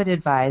 So I would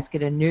advise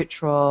get a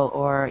neutral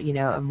or,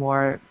 a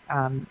more,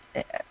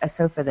 a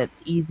sofa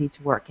that's easy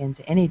to work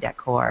into any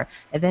decor,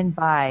 and then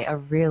buy a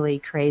really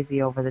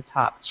crazy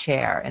over-the-top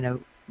chair in a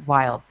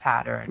wild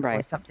pattern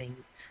or something,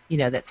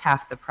 that's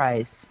half the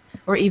price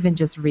or even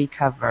just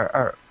recover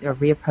or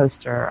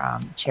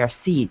reupholster chair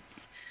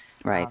seats.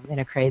 Right. In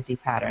a crazy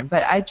pattern.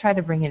 But I try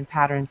to bring in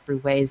pattern through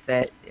ways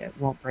that it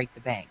won't break the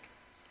bank.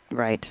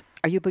 Right.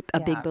 Are you a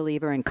big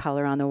believer in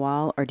color on the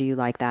wall, or do you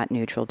like that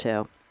neutral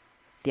too?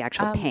 The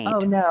actual paint?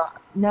 Oh,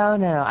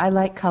 no. I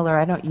like color.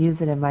 I don't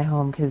use it in my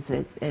home because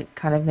it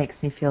kind of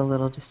makes me feel a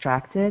little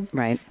distracted.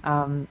 Right.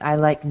 I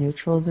like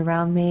neutrals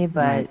around me,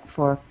 but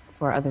for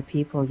other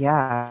people,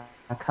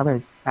 color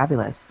is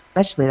fabulous,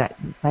 especially that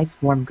nice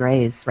warm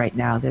grays right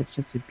now. There's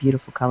just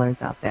beautiful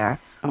colors out there.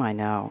 Oh, I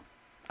know.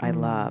 I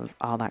love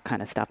all that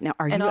kind of stuff. Now,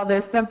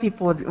 although some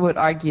people would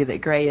argue that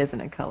gray isn't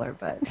a color,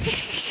 but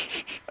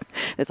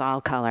it's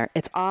all color.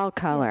 It's all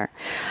color.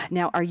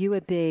 Now, are you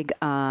a big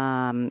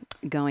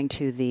going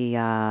to the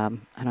I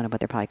don't know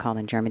what they're probably called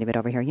in Germany, but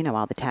over here,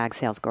 all the tag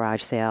sales,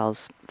 garage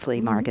sales, flea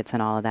markets,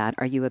 and all of that.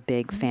 Are you a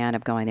big fan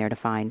of going there to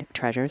find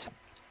treasures?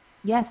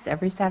 Yes,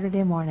 every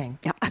Saturday morning.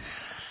 Yeah.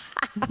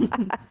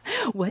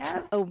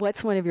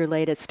 What's one of your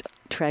latest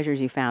treasures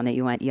you found that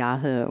you went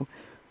Yahoo?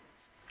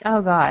 Oh,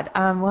 God.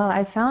 Well,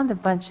 I found a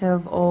bunch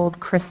of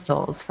old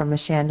crystals from a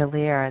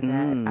chandelier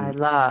that I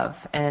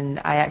love, and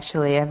I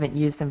actually haven't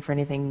used them for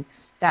anything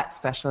that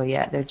special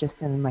yet. They're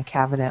just in my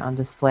cabinet on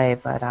display,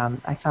 but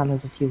I found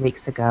those a few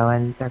weeks ago,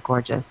 and they're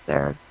gorgeous.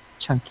 They're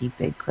chunky,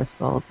 big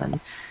crystals, and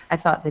I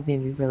thought they'd be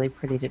really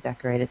pretty to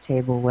decorate a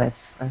table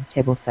with, a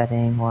table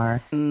setting,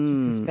 or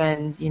to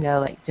suspend,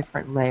 like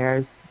different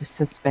layers, just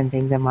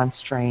suspending them on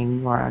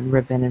string or on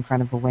ribbon in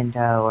front of a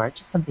window, or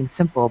just something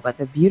simple, but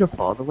they're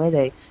beautiful. The way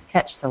they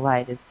catch the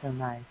light is so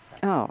nice.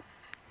 Oh,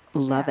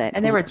 love it.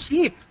 And they were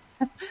cheap.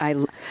 I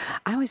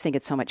always think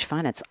it's so much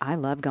fun. I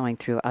love going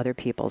through other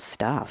people's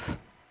stuff.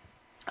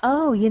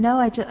 Oh,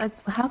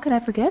 how could I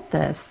forget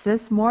this?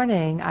 This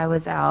morning I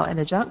was out in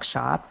a junk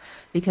shop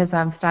because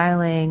I'm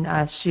styling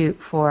a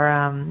shoot for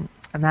a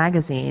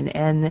magazine,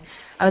 and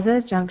I was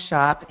at a junk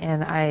shop,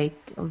 and I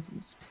was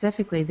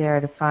specifically there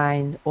to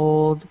find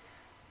old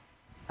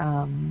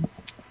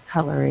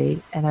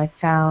cutlery, and I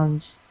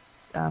found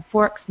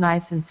forks,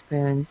 knives, and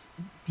spoons,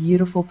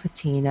 beautiful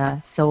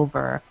patina,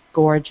 silver,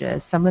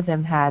 gorgeous. Some of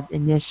them had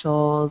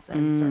initials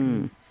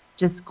and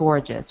just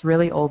gorgeous,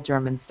 really old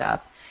German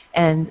stuff.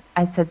 And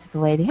I said to the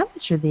lady, "How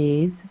much are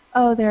these?"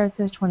 "Oh, they're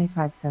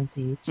 25 cents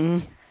each."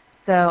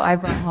 So I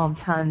brought home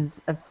tons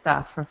of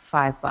stuff for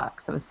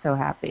 $5. I was so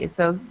happy.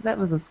 So that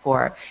was a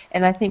score.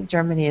 And I think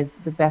Germany is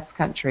the best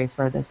country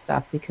for this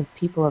stuff because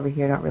people over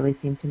here don't really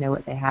seem to know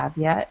what they have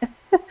yet.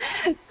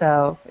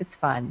 So it's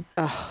fun.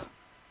 Oh,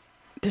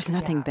 there's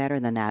nothing better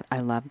than that. I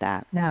love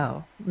that.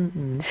 No.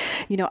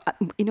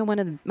 One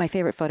of my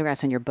favorite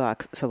photographs in your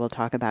book, so we'll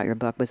talk about your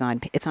book, it's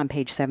on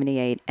page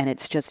 78, and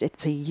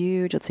it's a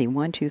huge, let's see,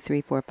 1, 2,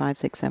 3, 4, 5,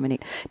 6, 7,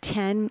 8,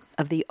 10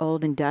 of the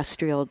old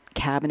industrial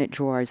cabinet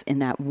drawers in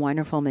that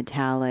wonderful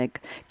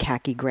metallic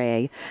khaki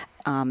gray.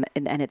 And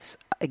it's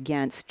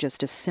against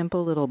just a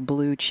simple little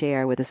blue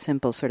chair with a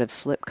simple sort of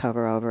slip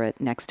cover over it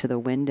next to the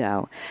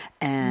window.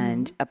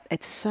 And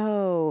it's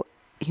so...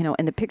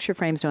 and the picture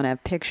frames don't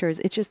have pictures.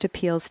 It just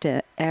appeals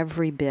to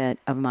every bit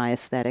of my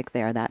aesthetic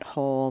there, that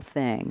whole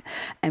thing.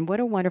 And what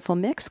a wonderful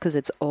mix, because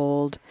it's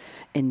old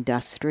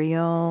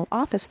industrial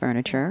office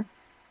furniture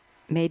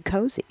made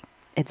cozy.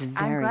 It's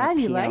very I'm glad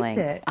appealing. You liked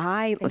it.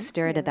 I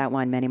stared at that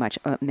one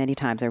many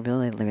times. I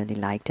really, really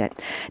liked it.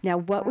 Now,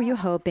 what were you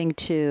hoping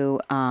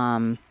to,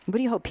 what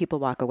do you hope people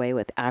walk away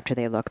with after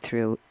they look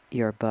through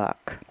your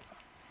book?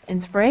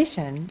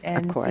 Inspiration,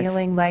 and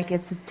feeling like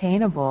it's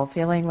attainable,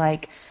 feeling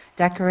like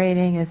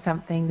decorating is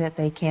something that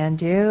they can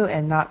do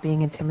and not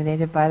being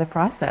intimidated by the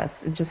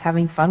process and just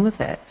having fun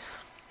with it.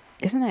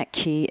 Isn't that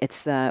key?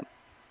 It's the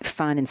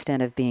fun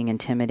instead of being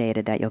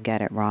intimidated that you'll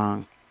get it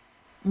wrong.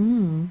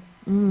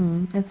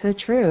 It's so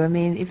true. I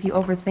mean, if you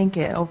overthink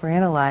it,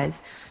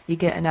 overanalyze, you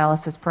get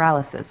analysis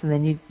paralysis, and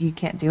then you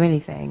can't do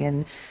anything.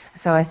 And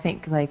so I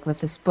think, like with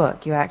this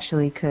book, you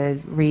actually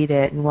could read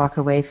it and walk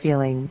away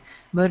feeling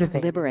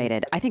motivated.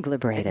 Liberated. I think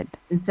liberated.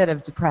 Instead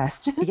of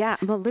depressed. Yeah.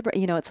 Well,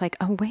 it's like,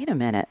 oh, wait a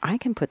minute. I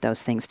can put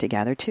those things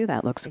together too.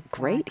 That looks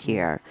great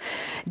here.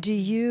 Do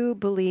you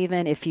believe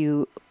in if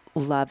you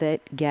love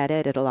it, get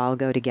it, it'll all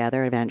go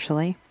together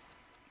eventually?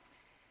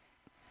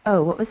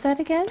 Oh, what was that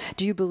again?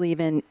 Do you believe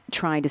in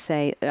trying to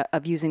say,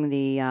 of using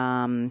the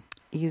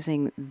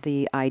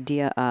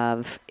idea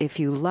of if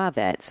you love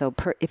it, so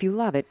if you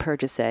love it,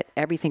 purchase it,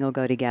 everything will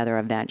go together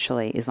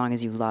eventually as long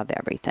as you love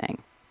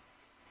everything?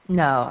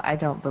 No, I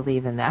don't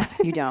believe in that.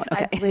 You don't?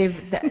 Okay. I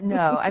believe that,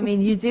 no. I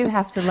mean, you do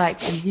have to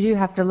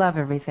love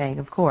everything,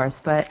 of course,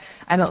 but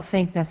I don't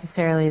think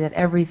necessarily that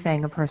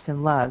everything a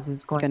person loves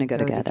is going to go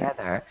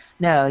together.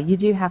 No, you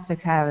do have to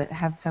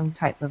have some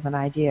type of an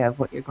idea of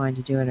what you're going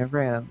to do in a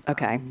room.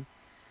 Okay.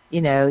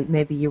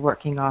 Maybe you're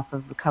working off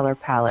of a color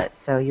palette,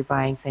 so you're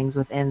buying things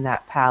within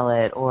that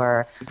palette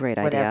or Great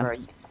whatever.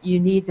 Idea. You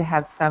need to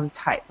have some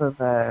type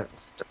of a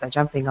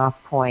jumping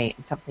off point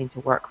and something to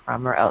work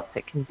from, or else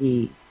it can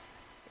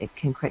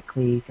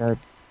quickly go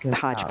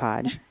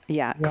hodgepodge.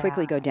 Yeah,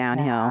 quickly go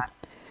downhill.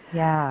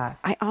 Yeah.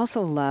 I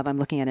also love, I'm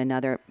looking at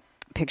another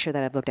picture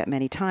that I've looked at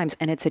many times,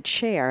 and it's a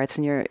chair. It's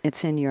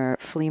in your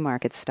flea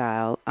market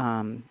style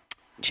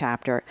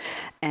chapter,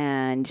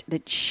 and the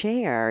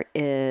chair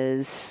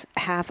is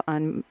half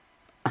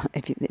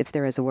if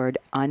there is a word,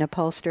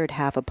 unupholstered,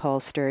 half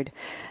upholstered,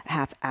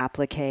 half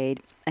appliqued,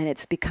 and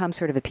it's become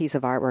sort of a piece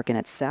of artwork in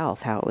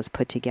itself, how it was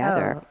put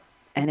together. Oh,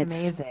 and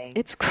amazing.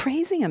 It's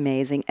crazy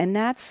amazing. And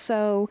that's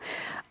so,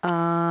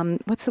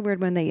 what's the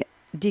word when they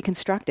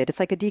deconstruct it? It's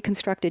like a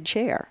deconstructed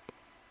chair.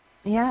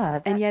 Yeah.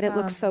 And yet it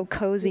looks so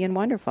cozy and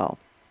wonderful.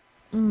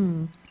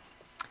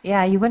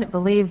 Yeah, you wouldn't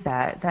believe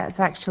that. That's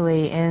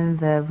actually in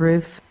the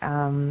roof,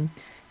 the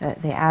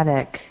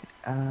attic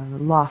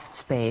loft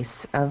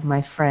space of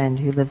my friend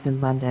who lives in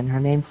London.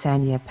 Her name's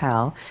Sanya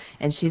Pell,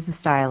 and she's a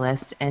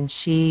stylist, and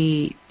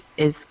she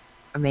is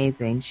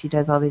amazing. She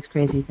does all these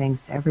crazy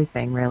things to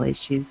everything, really.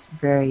 She's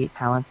very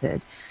talented.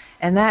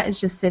 And that is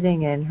just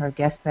sitting in her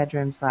guest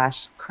bedroom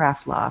 /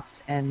 craft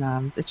loft,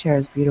 and the chair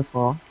is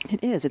beautiful.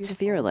 It is. It's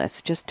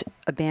fearless. Just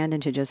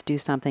abandoned to just do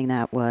something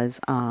that was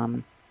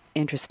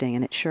interesting,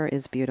 and it sure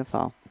is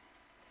beautiful.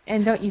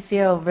 And don't you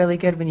feel really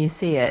good when you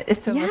see it?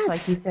 It's almost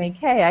like you think,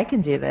 "Hey, I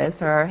can do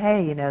this," or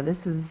 "Hey,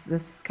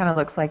 this kind of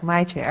looks like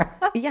my chair."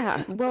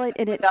 Yeah, well,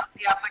 it without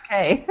the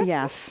applique.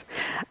 Yes,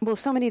 well,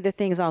 so many of the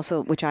things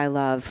also which I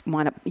love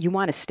you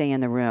want to stay in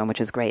the room, which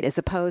is great, as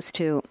opposed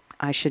to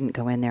I shouldn't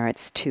go in there;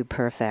 it's too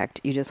perfect.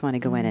 You just want to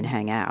go in and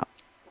hang out.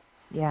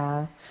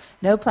 Yeah,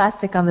 no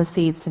plastic on the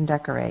seats and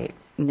decorate.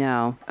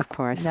 No, of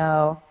course.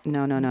 No.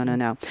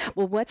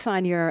 Well, what's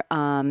on your?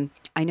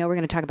 I know we're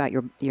going to talk about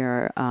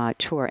your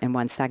tour in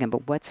 1 second,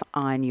 but what's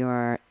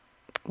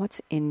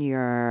in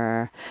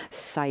your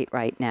site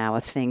right now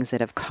of things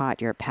that have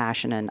caught your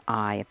passion and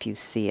eye? If you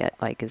see it,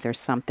 like, is there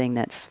something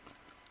that's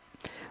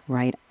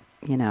right?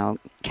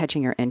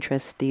 Catching your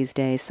interest these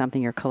days.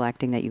 Something you're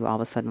collecting that you all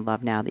of a sudden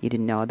love now that you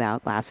didn't know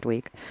about last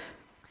week.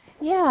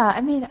 Yeah,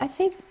 I mean, I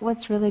think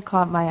what's really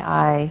caught my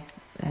eye.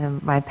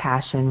 My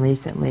passion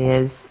recently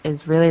is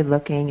really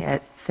looking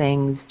at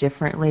things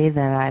differently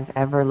than I've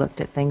ever looked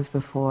at things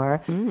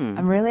before.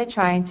 I'm really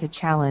trying to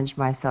challenge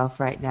myself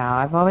right now.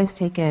 I've always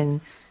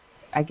taken,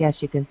 I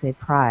guess you can say,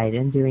 pride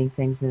in doing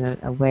things in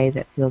a way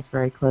that feels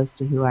very close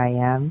to who I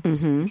am,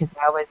 because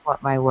I always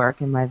want my work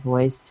and my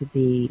voice to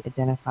be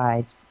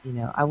identified.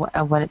 I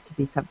want it to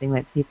be something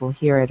that people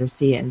hear it or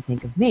see it and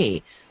think of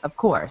me. Of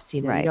course,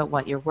 Right. You don't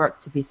want your work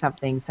to be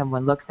something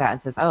someone looks at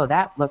and says, "Oh,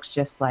 that looks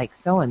just like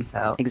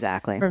so-and-so."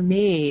 Exactly. For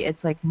me,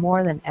 it's like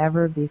more than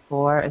ever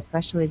before,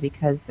 especially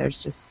because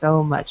there's just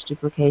so much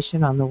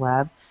duplication on the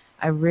web.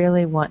 I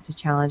really want to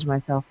challenge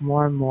myself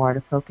more and more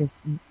to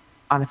focus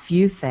on a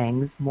few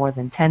things more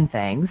than 10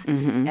 things.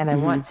 And I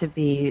want to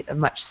be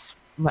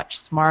much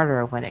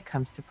smarter when it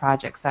comes to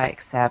projects I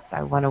accept.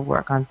 I want to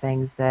work on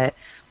things that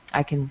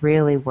I can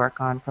really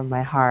work on from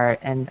my heart,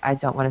 and I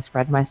don't want to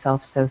spread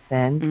myself so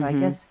thin. So I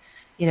guess,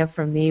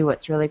 for me,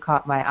 what's really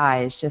caught my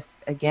eye is just,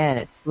 again,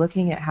 it's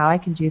looking at how I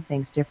can do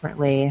things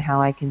differently and how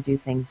I can do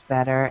things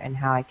better and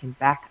how I can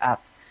back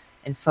up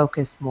and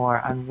focus more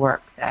on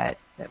work that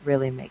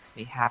really makes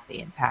me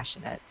happy and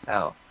passionate.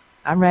 So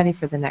I'm ready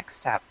for the next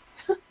step.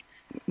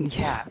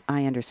 Yeah,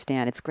 I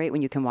understand. It's great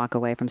when you can walk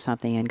away from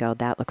something and go,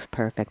 "That looks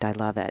perfect. I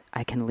love it.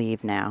 I can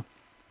leave now."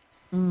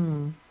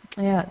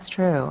 Yeah, it's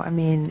true. I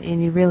mean,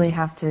 and you really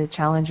have to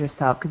challenge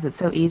yourself because it's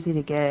so easy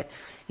to get,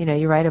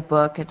 you write a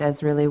book, it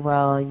does really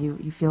well,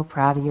 you feel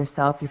proud of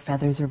yourself, your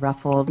feathers are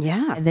ruffled.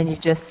 Yeah. And then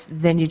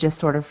you just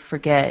sort of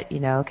forget,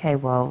 okay,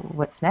 well,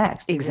 what's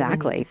next? You really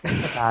Exactly. need to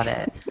think about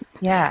it.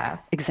 Yeah.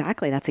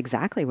 Exactly. That's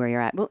exactly where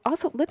you're at. Well,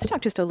 also, let's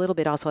talk just a little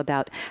bit also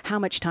about how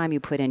much time you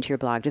put into your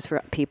blog, just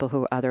for people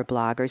who are other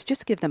bloggers.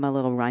 Just give them a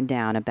little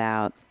rundown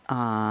about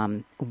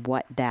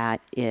what that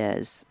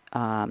is,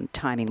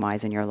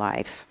 timing-wise in your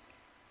life.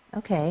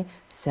 Okay.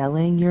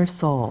 Selling your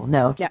soul.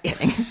 No, just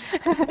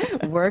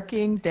kidding.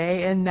 Working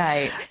day and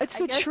night. It's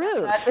the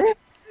truth.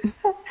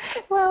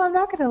 Well, I'm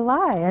not going to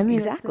lie. I mean,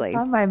 Exactly. It's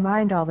on my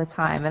mind all the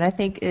time. And I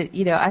think,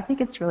 I think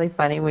it's really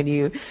funny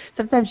when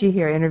sometimes you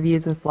hear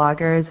interviews with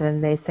bloggers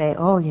and they say,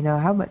 "Oh,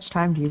 how much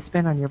time do you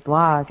spend on your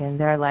blog?" And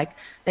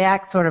they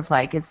act sort of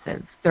like it's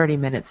 30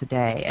 minutes a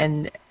day.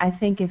 And I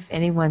think if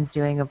anyone's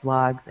doing a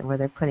blog where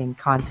they're putting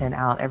content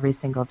out every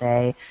single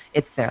day,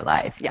 it's their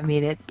life. Yeah. I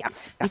mean, it's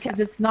Yes.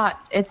 it's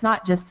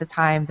not just the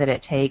time that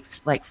it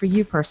takes, like for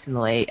you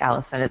personally,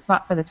 Allison, it's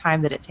not for the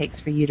time that it takes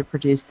for you to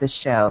produce this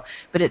show,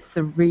 but it's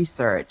the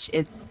research,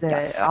 it's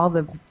all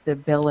the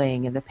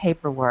billing and the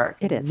paperwork,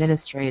 and the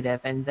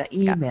administrative and the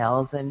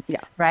emails and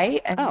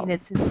right? I mean,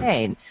 it's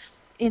insane.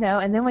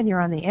 And then when you're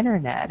on the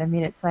internet, I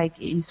mean, it's like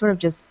you sort of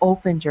just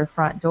opened your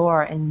front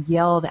door and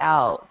yelled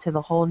out to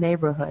the whole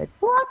neighborhood,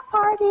 "Blog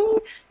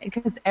party,"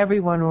 because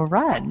everyone will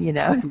run,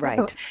 So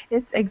Right.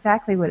 It's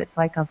exactly what it's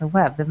like on the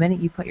web. The minute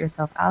you put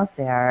yourself out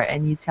there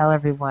and you tell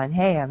everyone,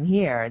 "Hey, I'm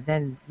here,"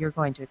 then you're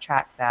going to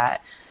attract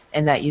that.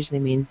 And that usually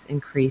means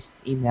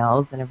increased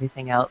emails and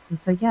everything else. And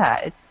so,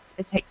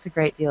 it takes a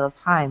great deal of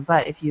time.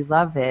 But if you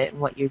love it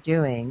and what you're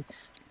doing,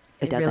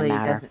 It doesn't really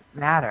matter. doesn't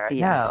matter.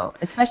 Yeah. No,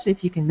 especially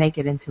if you can make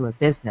it into a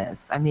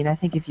business. I mean, I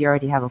think if you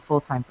already have a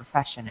full-time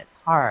profession, it's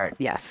hard.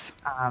 Yes.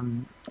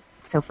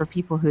 So for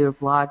people who are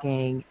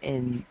blogging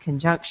in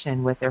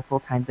conjunction with their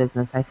full-time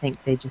business, I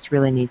think they just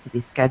really need to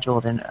be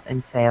scheduled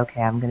and say,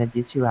 okay, I'm going to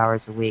do 2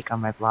 hours a week on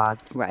my blog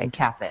Right. and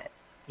cap it.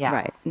 Yeah.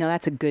 Right. No,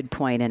 that's a good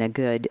point and a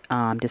good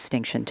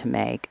distinction to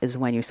make is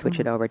when you switch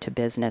it over to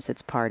business,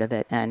 it's part of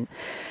it. And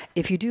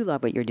if you do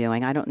love what you're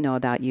doing, I don't know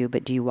about you,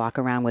 but do you walk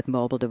around with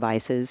mobile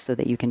devices so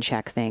that you can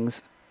check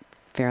things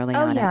fairly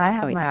Oh on it? yeah, I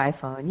have yeah. my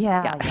iPhone.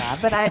 Yeah.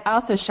 But I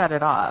also shut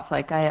it off.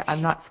 Like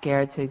I'm not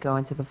scared to go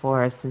into the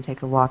forest and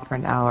take a walk for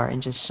an hour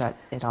and just shut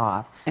it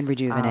off. And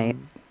rejuvenate.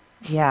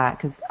 Yeah,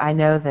 because I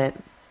know that,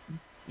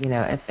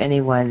 if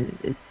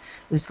anyone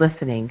who's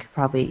listening could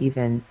probably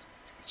even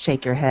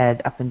shake your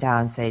head up and down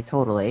and say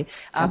totally.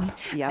 Yep.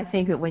 I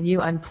think that when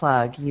you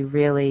unplug, you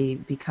really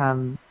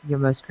become your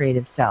most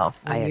creative self.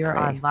 When I you're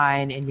agree.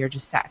 online and you're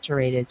just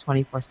saturated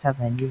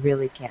 24/7, you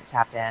really can't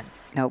tap in.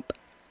 Nope.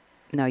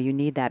 No, you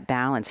need that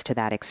balance to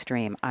that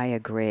extreme. I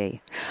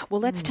agree.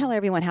 Well, let's tell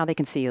everyone how they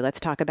can see you. Let's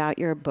talk about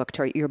your book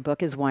tour. Your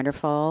book is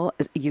wonderful.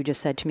 You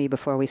just said to me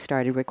before we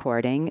started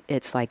recording,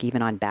 it's like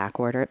even on back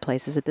order at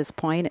places at this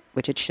point,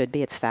 which it should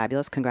be. It's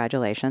fabulous.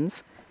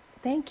 Congratulations.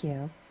 Thank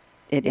you.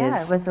 It Yeah,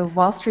 is it was a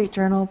Wall Street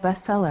Journal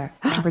bestseller,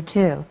 number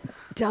 2.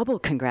 double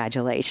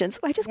congratulations.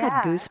 I just got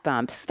Yeah.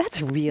 goosebumps.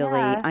 That's really,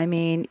 Yeah. I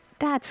mean,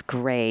 that's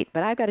great.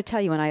 But I've got to tell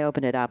you, when I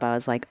opened it up, I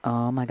was like,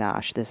 oh my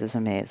gosh, this is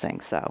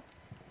amazing. So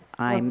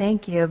Well,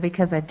 thank you,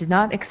 because I did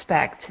not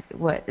expect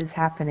what is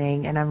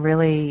happening, and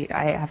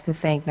I have to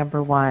thank,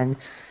 number one,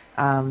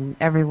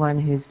 everyone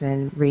who's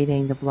been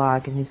reading the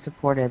blog and who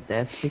supported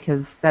this,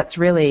 because that's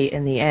really,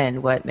 in the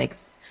end, what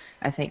makes,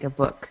 I think, a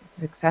book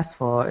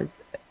successful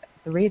is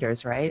the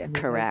readers, right? I mean,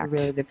 Correct.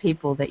 Those are really the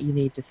people that you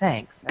need to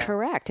thank. So.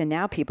 Correct. And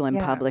now people in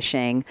Yeah.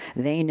 publishing,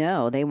 they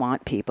know they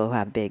want people who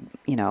have big,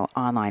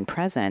 online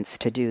presence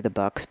to do the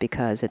books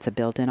because it's a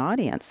built-in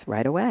audience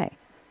right away.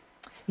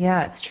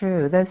 Yeah, it's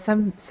true. Though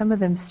some of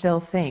them still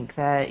think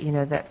that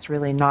that's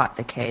really not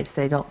the case.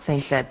 They don't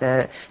think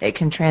that it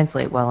can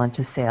translate well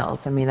into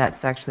sales. I mean,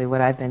 that's actually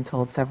what I've been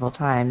told several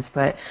times.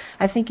 But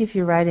I think if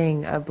you're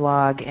writing a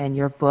blog and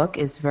your book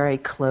is very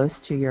close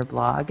to your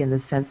blog in the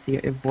sense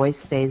that your voice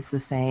stays the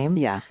same,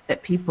 Yeah.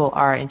 that people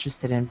are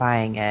interested in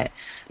buying it.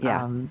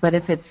 Yeah. But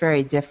if it's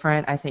very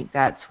different, I think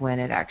that's when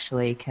it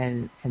actually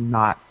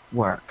cannot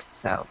work.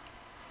 So.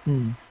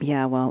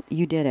 Yeah, well,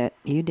 you did it.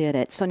 You did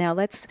it. So now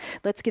let's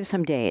give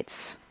some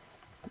dates.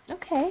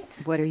 Okay.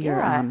 What are your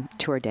Yeah.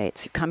 tour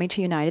dates? You're coming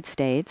to United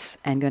States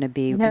and going to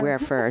be No. where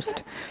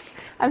first?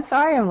 I'm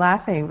sorry I'm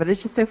laughing, but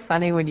it's just so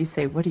funny when you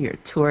say, what are your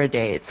tour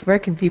dates? Where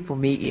can people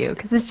meet you?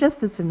 Because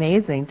it's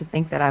amazing to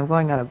think that I'm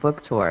going on a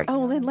book tour.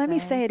 Oh, then let me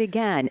say it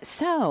again.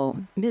 So,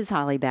 Ms.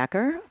 Holly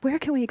Becker, where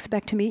can we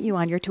expect to meet you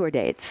on your tour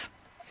dates?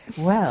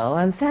 Well,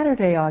 on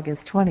Saturday,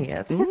 August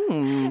 20th.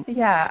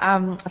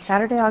 Yeah,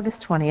 Saturday,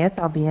 August 20th,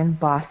 I'll be in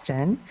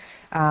Boston,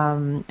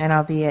 and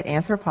I'll be at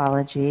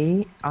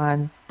Anthropology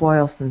on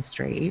Boylston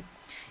Street.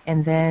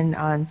 And then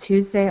on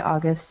Tuesday,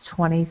 August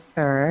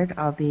 23rd,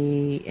 I'll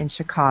be in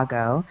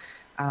Chicago.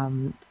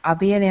 I'll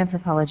be at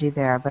Anthropology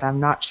there, but I'm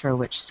not sure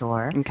which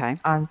store. Okay.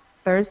 On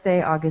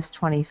Thursday, August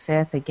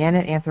 25th, again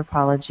at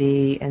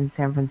Anthropology in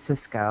San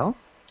Francisco.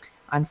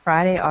 On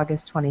Friday,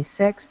 August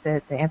 26th,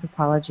 at the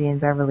Anthropology in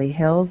Beverly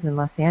Hills in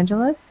Los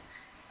Angeles.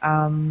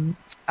 On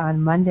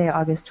Monday,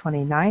 August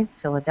 29th,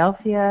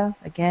 Philadelphia,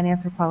 again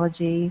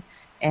Anthropology.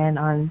 And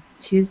on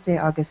Tuesday,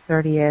 August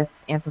 30th,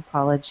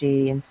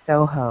 Anthropology in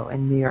Soho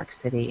in New York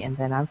City. And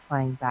then I'm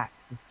flying back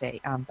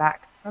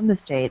from the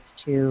States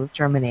to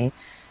Germany.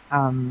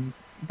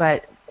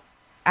 But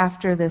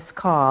after this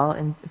call,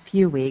 in a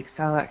few weeks,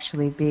 I'll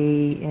actually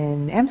be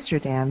in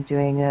Amsterdam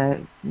doing a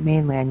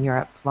mainland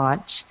Europe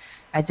launch.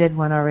 I did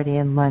one already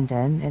in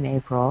London in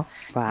April.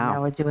 Wow.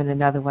 Now we're doing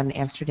another one in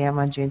Amsterdam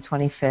on June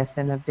 25th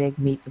and a big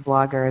Meet the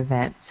Blogger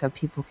event. So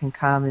people can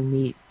come and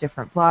meet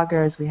different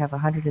bloggers. We have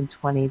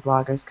 120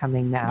 bloggers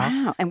coming now.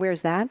 Wow. And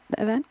where's that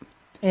event?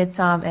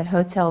 It's at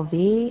Hotel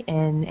V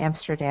in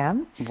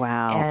Amsterdam.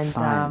 Wow. And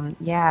fun.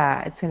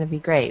 yeah, it's going to be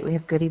great. We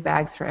have goodie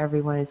bags for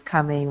everyone who's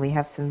coming. We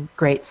have some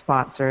great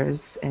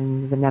sponsors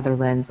in the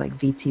Netherlands, like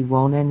VT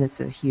Wonen. It's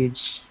a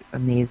huge,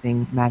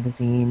 amazing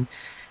magazine.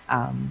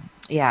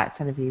 Yeah, it's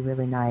going to be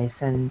really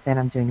nice. And then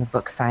I'm doing a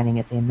book signing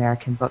at the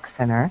American Book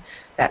Center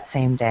that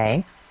same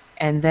day.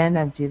 And then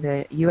I do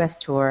the U.S.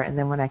 tour. And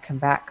then when I come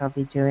back, I'll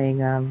be doing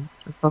the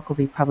book will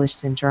be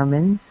published in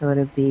German. So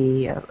there'll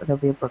be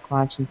a book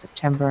launch in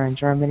September in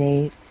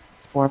Germany,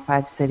 4 or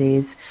 5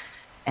 cities.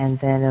 And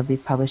then it'll be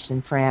published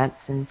in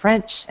France in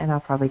French. And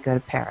I'll probably go to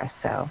Paris.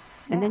 So.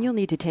 And then you'll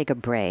need to take a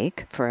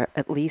break for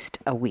at least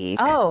a week.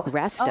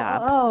 Rest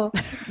up. Oh,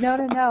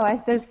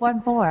 no. There's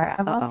one more.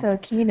 I'm also a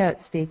keynote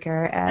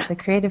speaker at the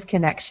Creative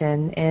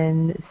Connection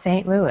in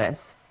St.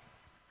 Louis,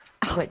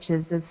 which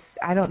is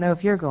I don't know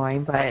if you're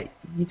going, but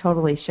you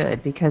totally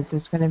should, because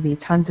there's going to be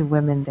tons of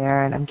women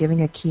there. And I'm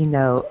giving a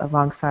keynote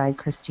alongside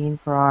Christine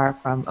Farrar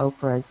from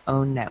Oprah's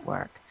own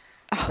network.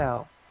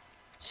 So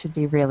it should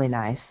be really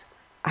nice.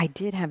 I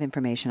did have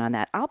information on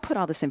that. I'll put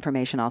all this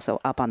information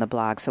also up on the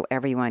blog so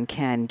everyone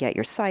can get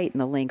your site and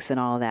the links and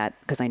all that,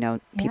 because I know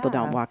people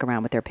don't walk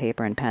around with their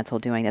paper and pencil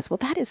doing this. Well,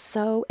 that is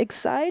so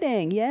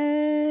exciting.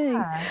 Yay.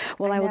 Yeah,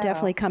 well, I will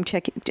definitely come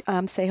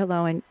say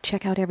hello and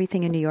check out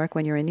everything in New York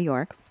when you're in New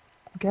York.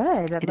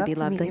 Good. It'd be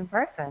lovely. Meet you in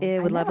person.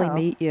 It would lovely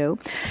meet you.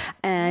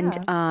 And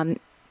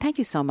thank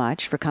you so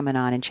much for coming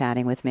on and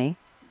chatting with me.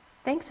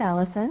 Thanks,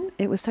 Allison.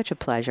 It was such a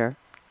pleasure.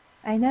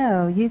 I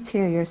know. You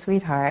too. You're a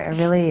sweetheart. I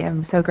really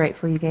am so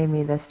grateful you gave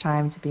me this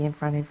time to be in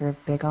front of your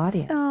big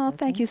audience. Oh,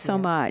 thank you so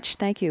much.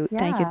 Thank you.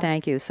 Yeah.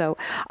 Thank you. So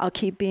I'll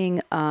keep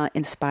being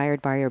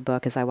inspired by your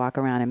book as I walk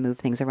around and move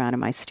things around in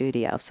my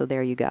studio. So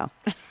there you go.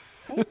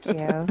 Thank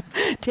you.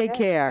 Take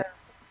care.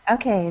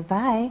 Okay.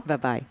 Bye.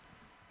 Bye-bye.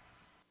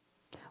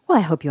 Well,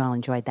 I hope you all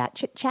enjoyed that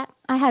chit-chat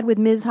I had with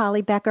Ms.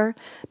 Holly Becker.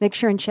 Make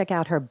sure and check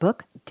out her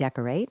book,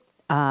 Decorate.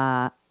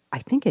 I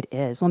think it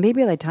is. Well,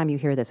 maybe by the time you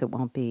hear this, it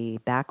won't be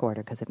back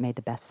order because it made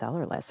the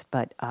bestseller list.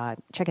 But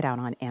check it out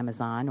on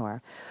Amazon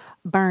or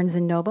Barnes &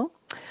 Noble.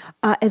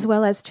 As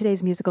well as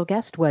today's musical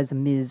guest was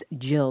Ms.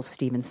 Jill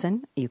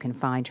Stevenson. You can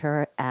find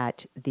her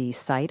at the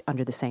site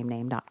under the same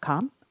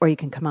name.com. Or you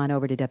can come on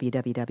over to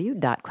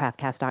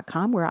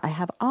www.craftcast.com where I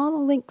have all the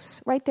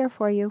links right there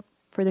for you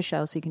for the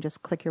show. So you can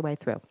just click your way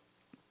through.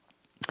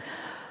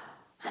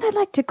 And I'd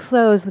like to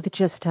close with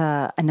just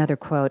another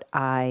quote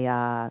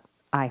I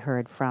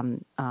heard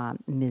from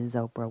Ms.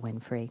 Oprah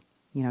Winfrey.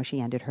 You know, she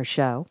ended her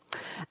show.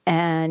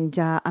 And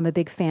I'm a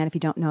big fan, if you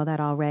don't know that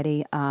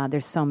already.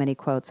 There's so many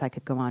quotes I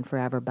could go on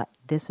forever, but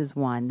this is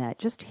one that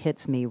just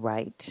hits me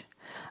right.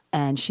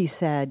 And she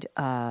said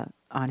on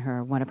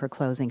one of her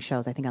closing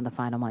shows, I think on the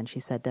final one, she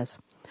said this: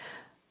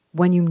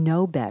 "When you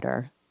know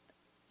better,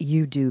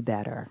 you do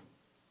better."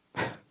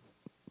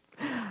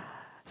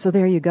 So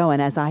there you go.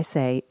 And as I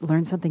say,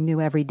 learn something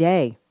new every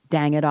day.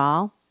 Dang it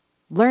all.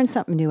 Learn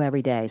something new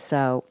every day.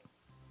 So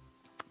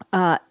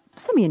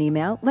send me an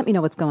email. Let me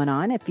know what's going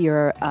on. If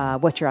you're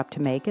what you're up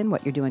to making,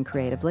 what you're doing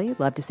creatively.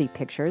 Love to see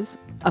pictures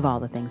of all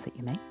the things that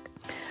you make.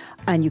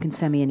 And you can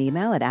send me an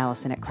email at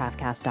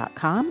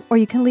allison@craftcast.com, or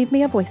you can leave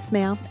me a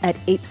voicemail at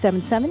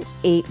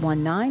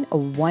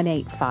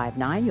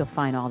 877-819-1859. You'll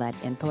find all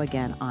that info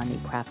again on the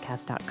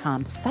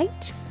craftcast.com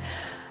site.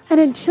 And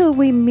until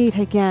we meet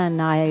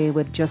again, I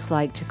would just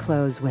like to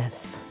close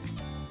with,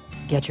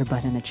 get your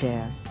butt in the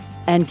chair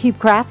and keep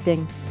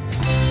crafting.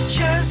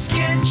 Just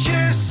get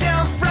yourself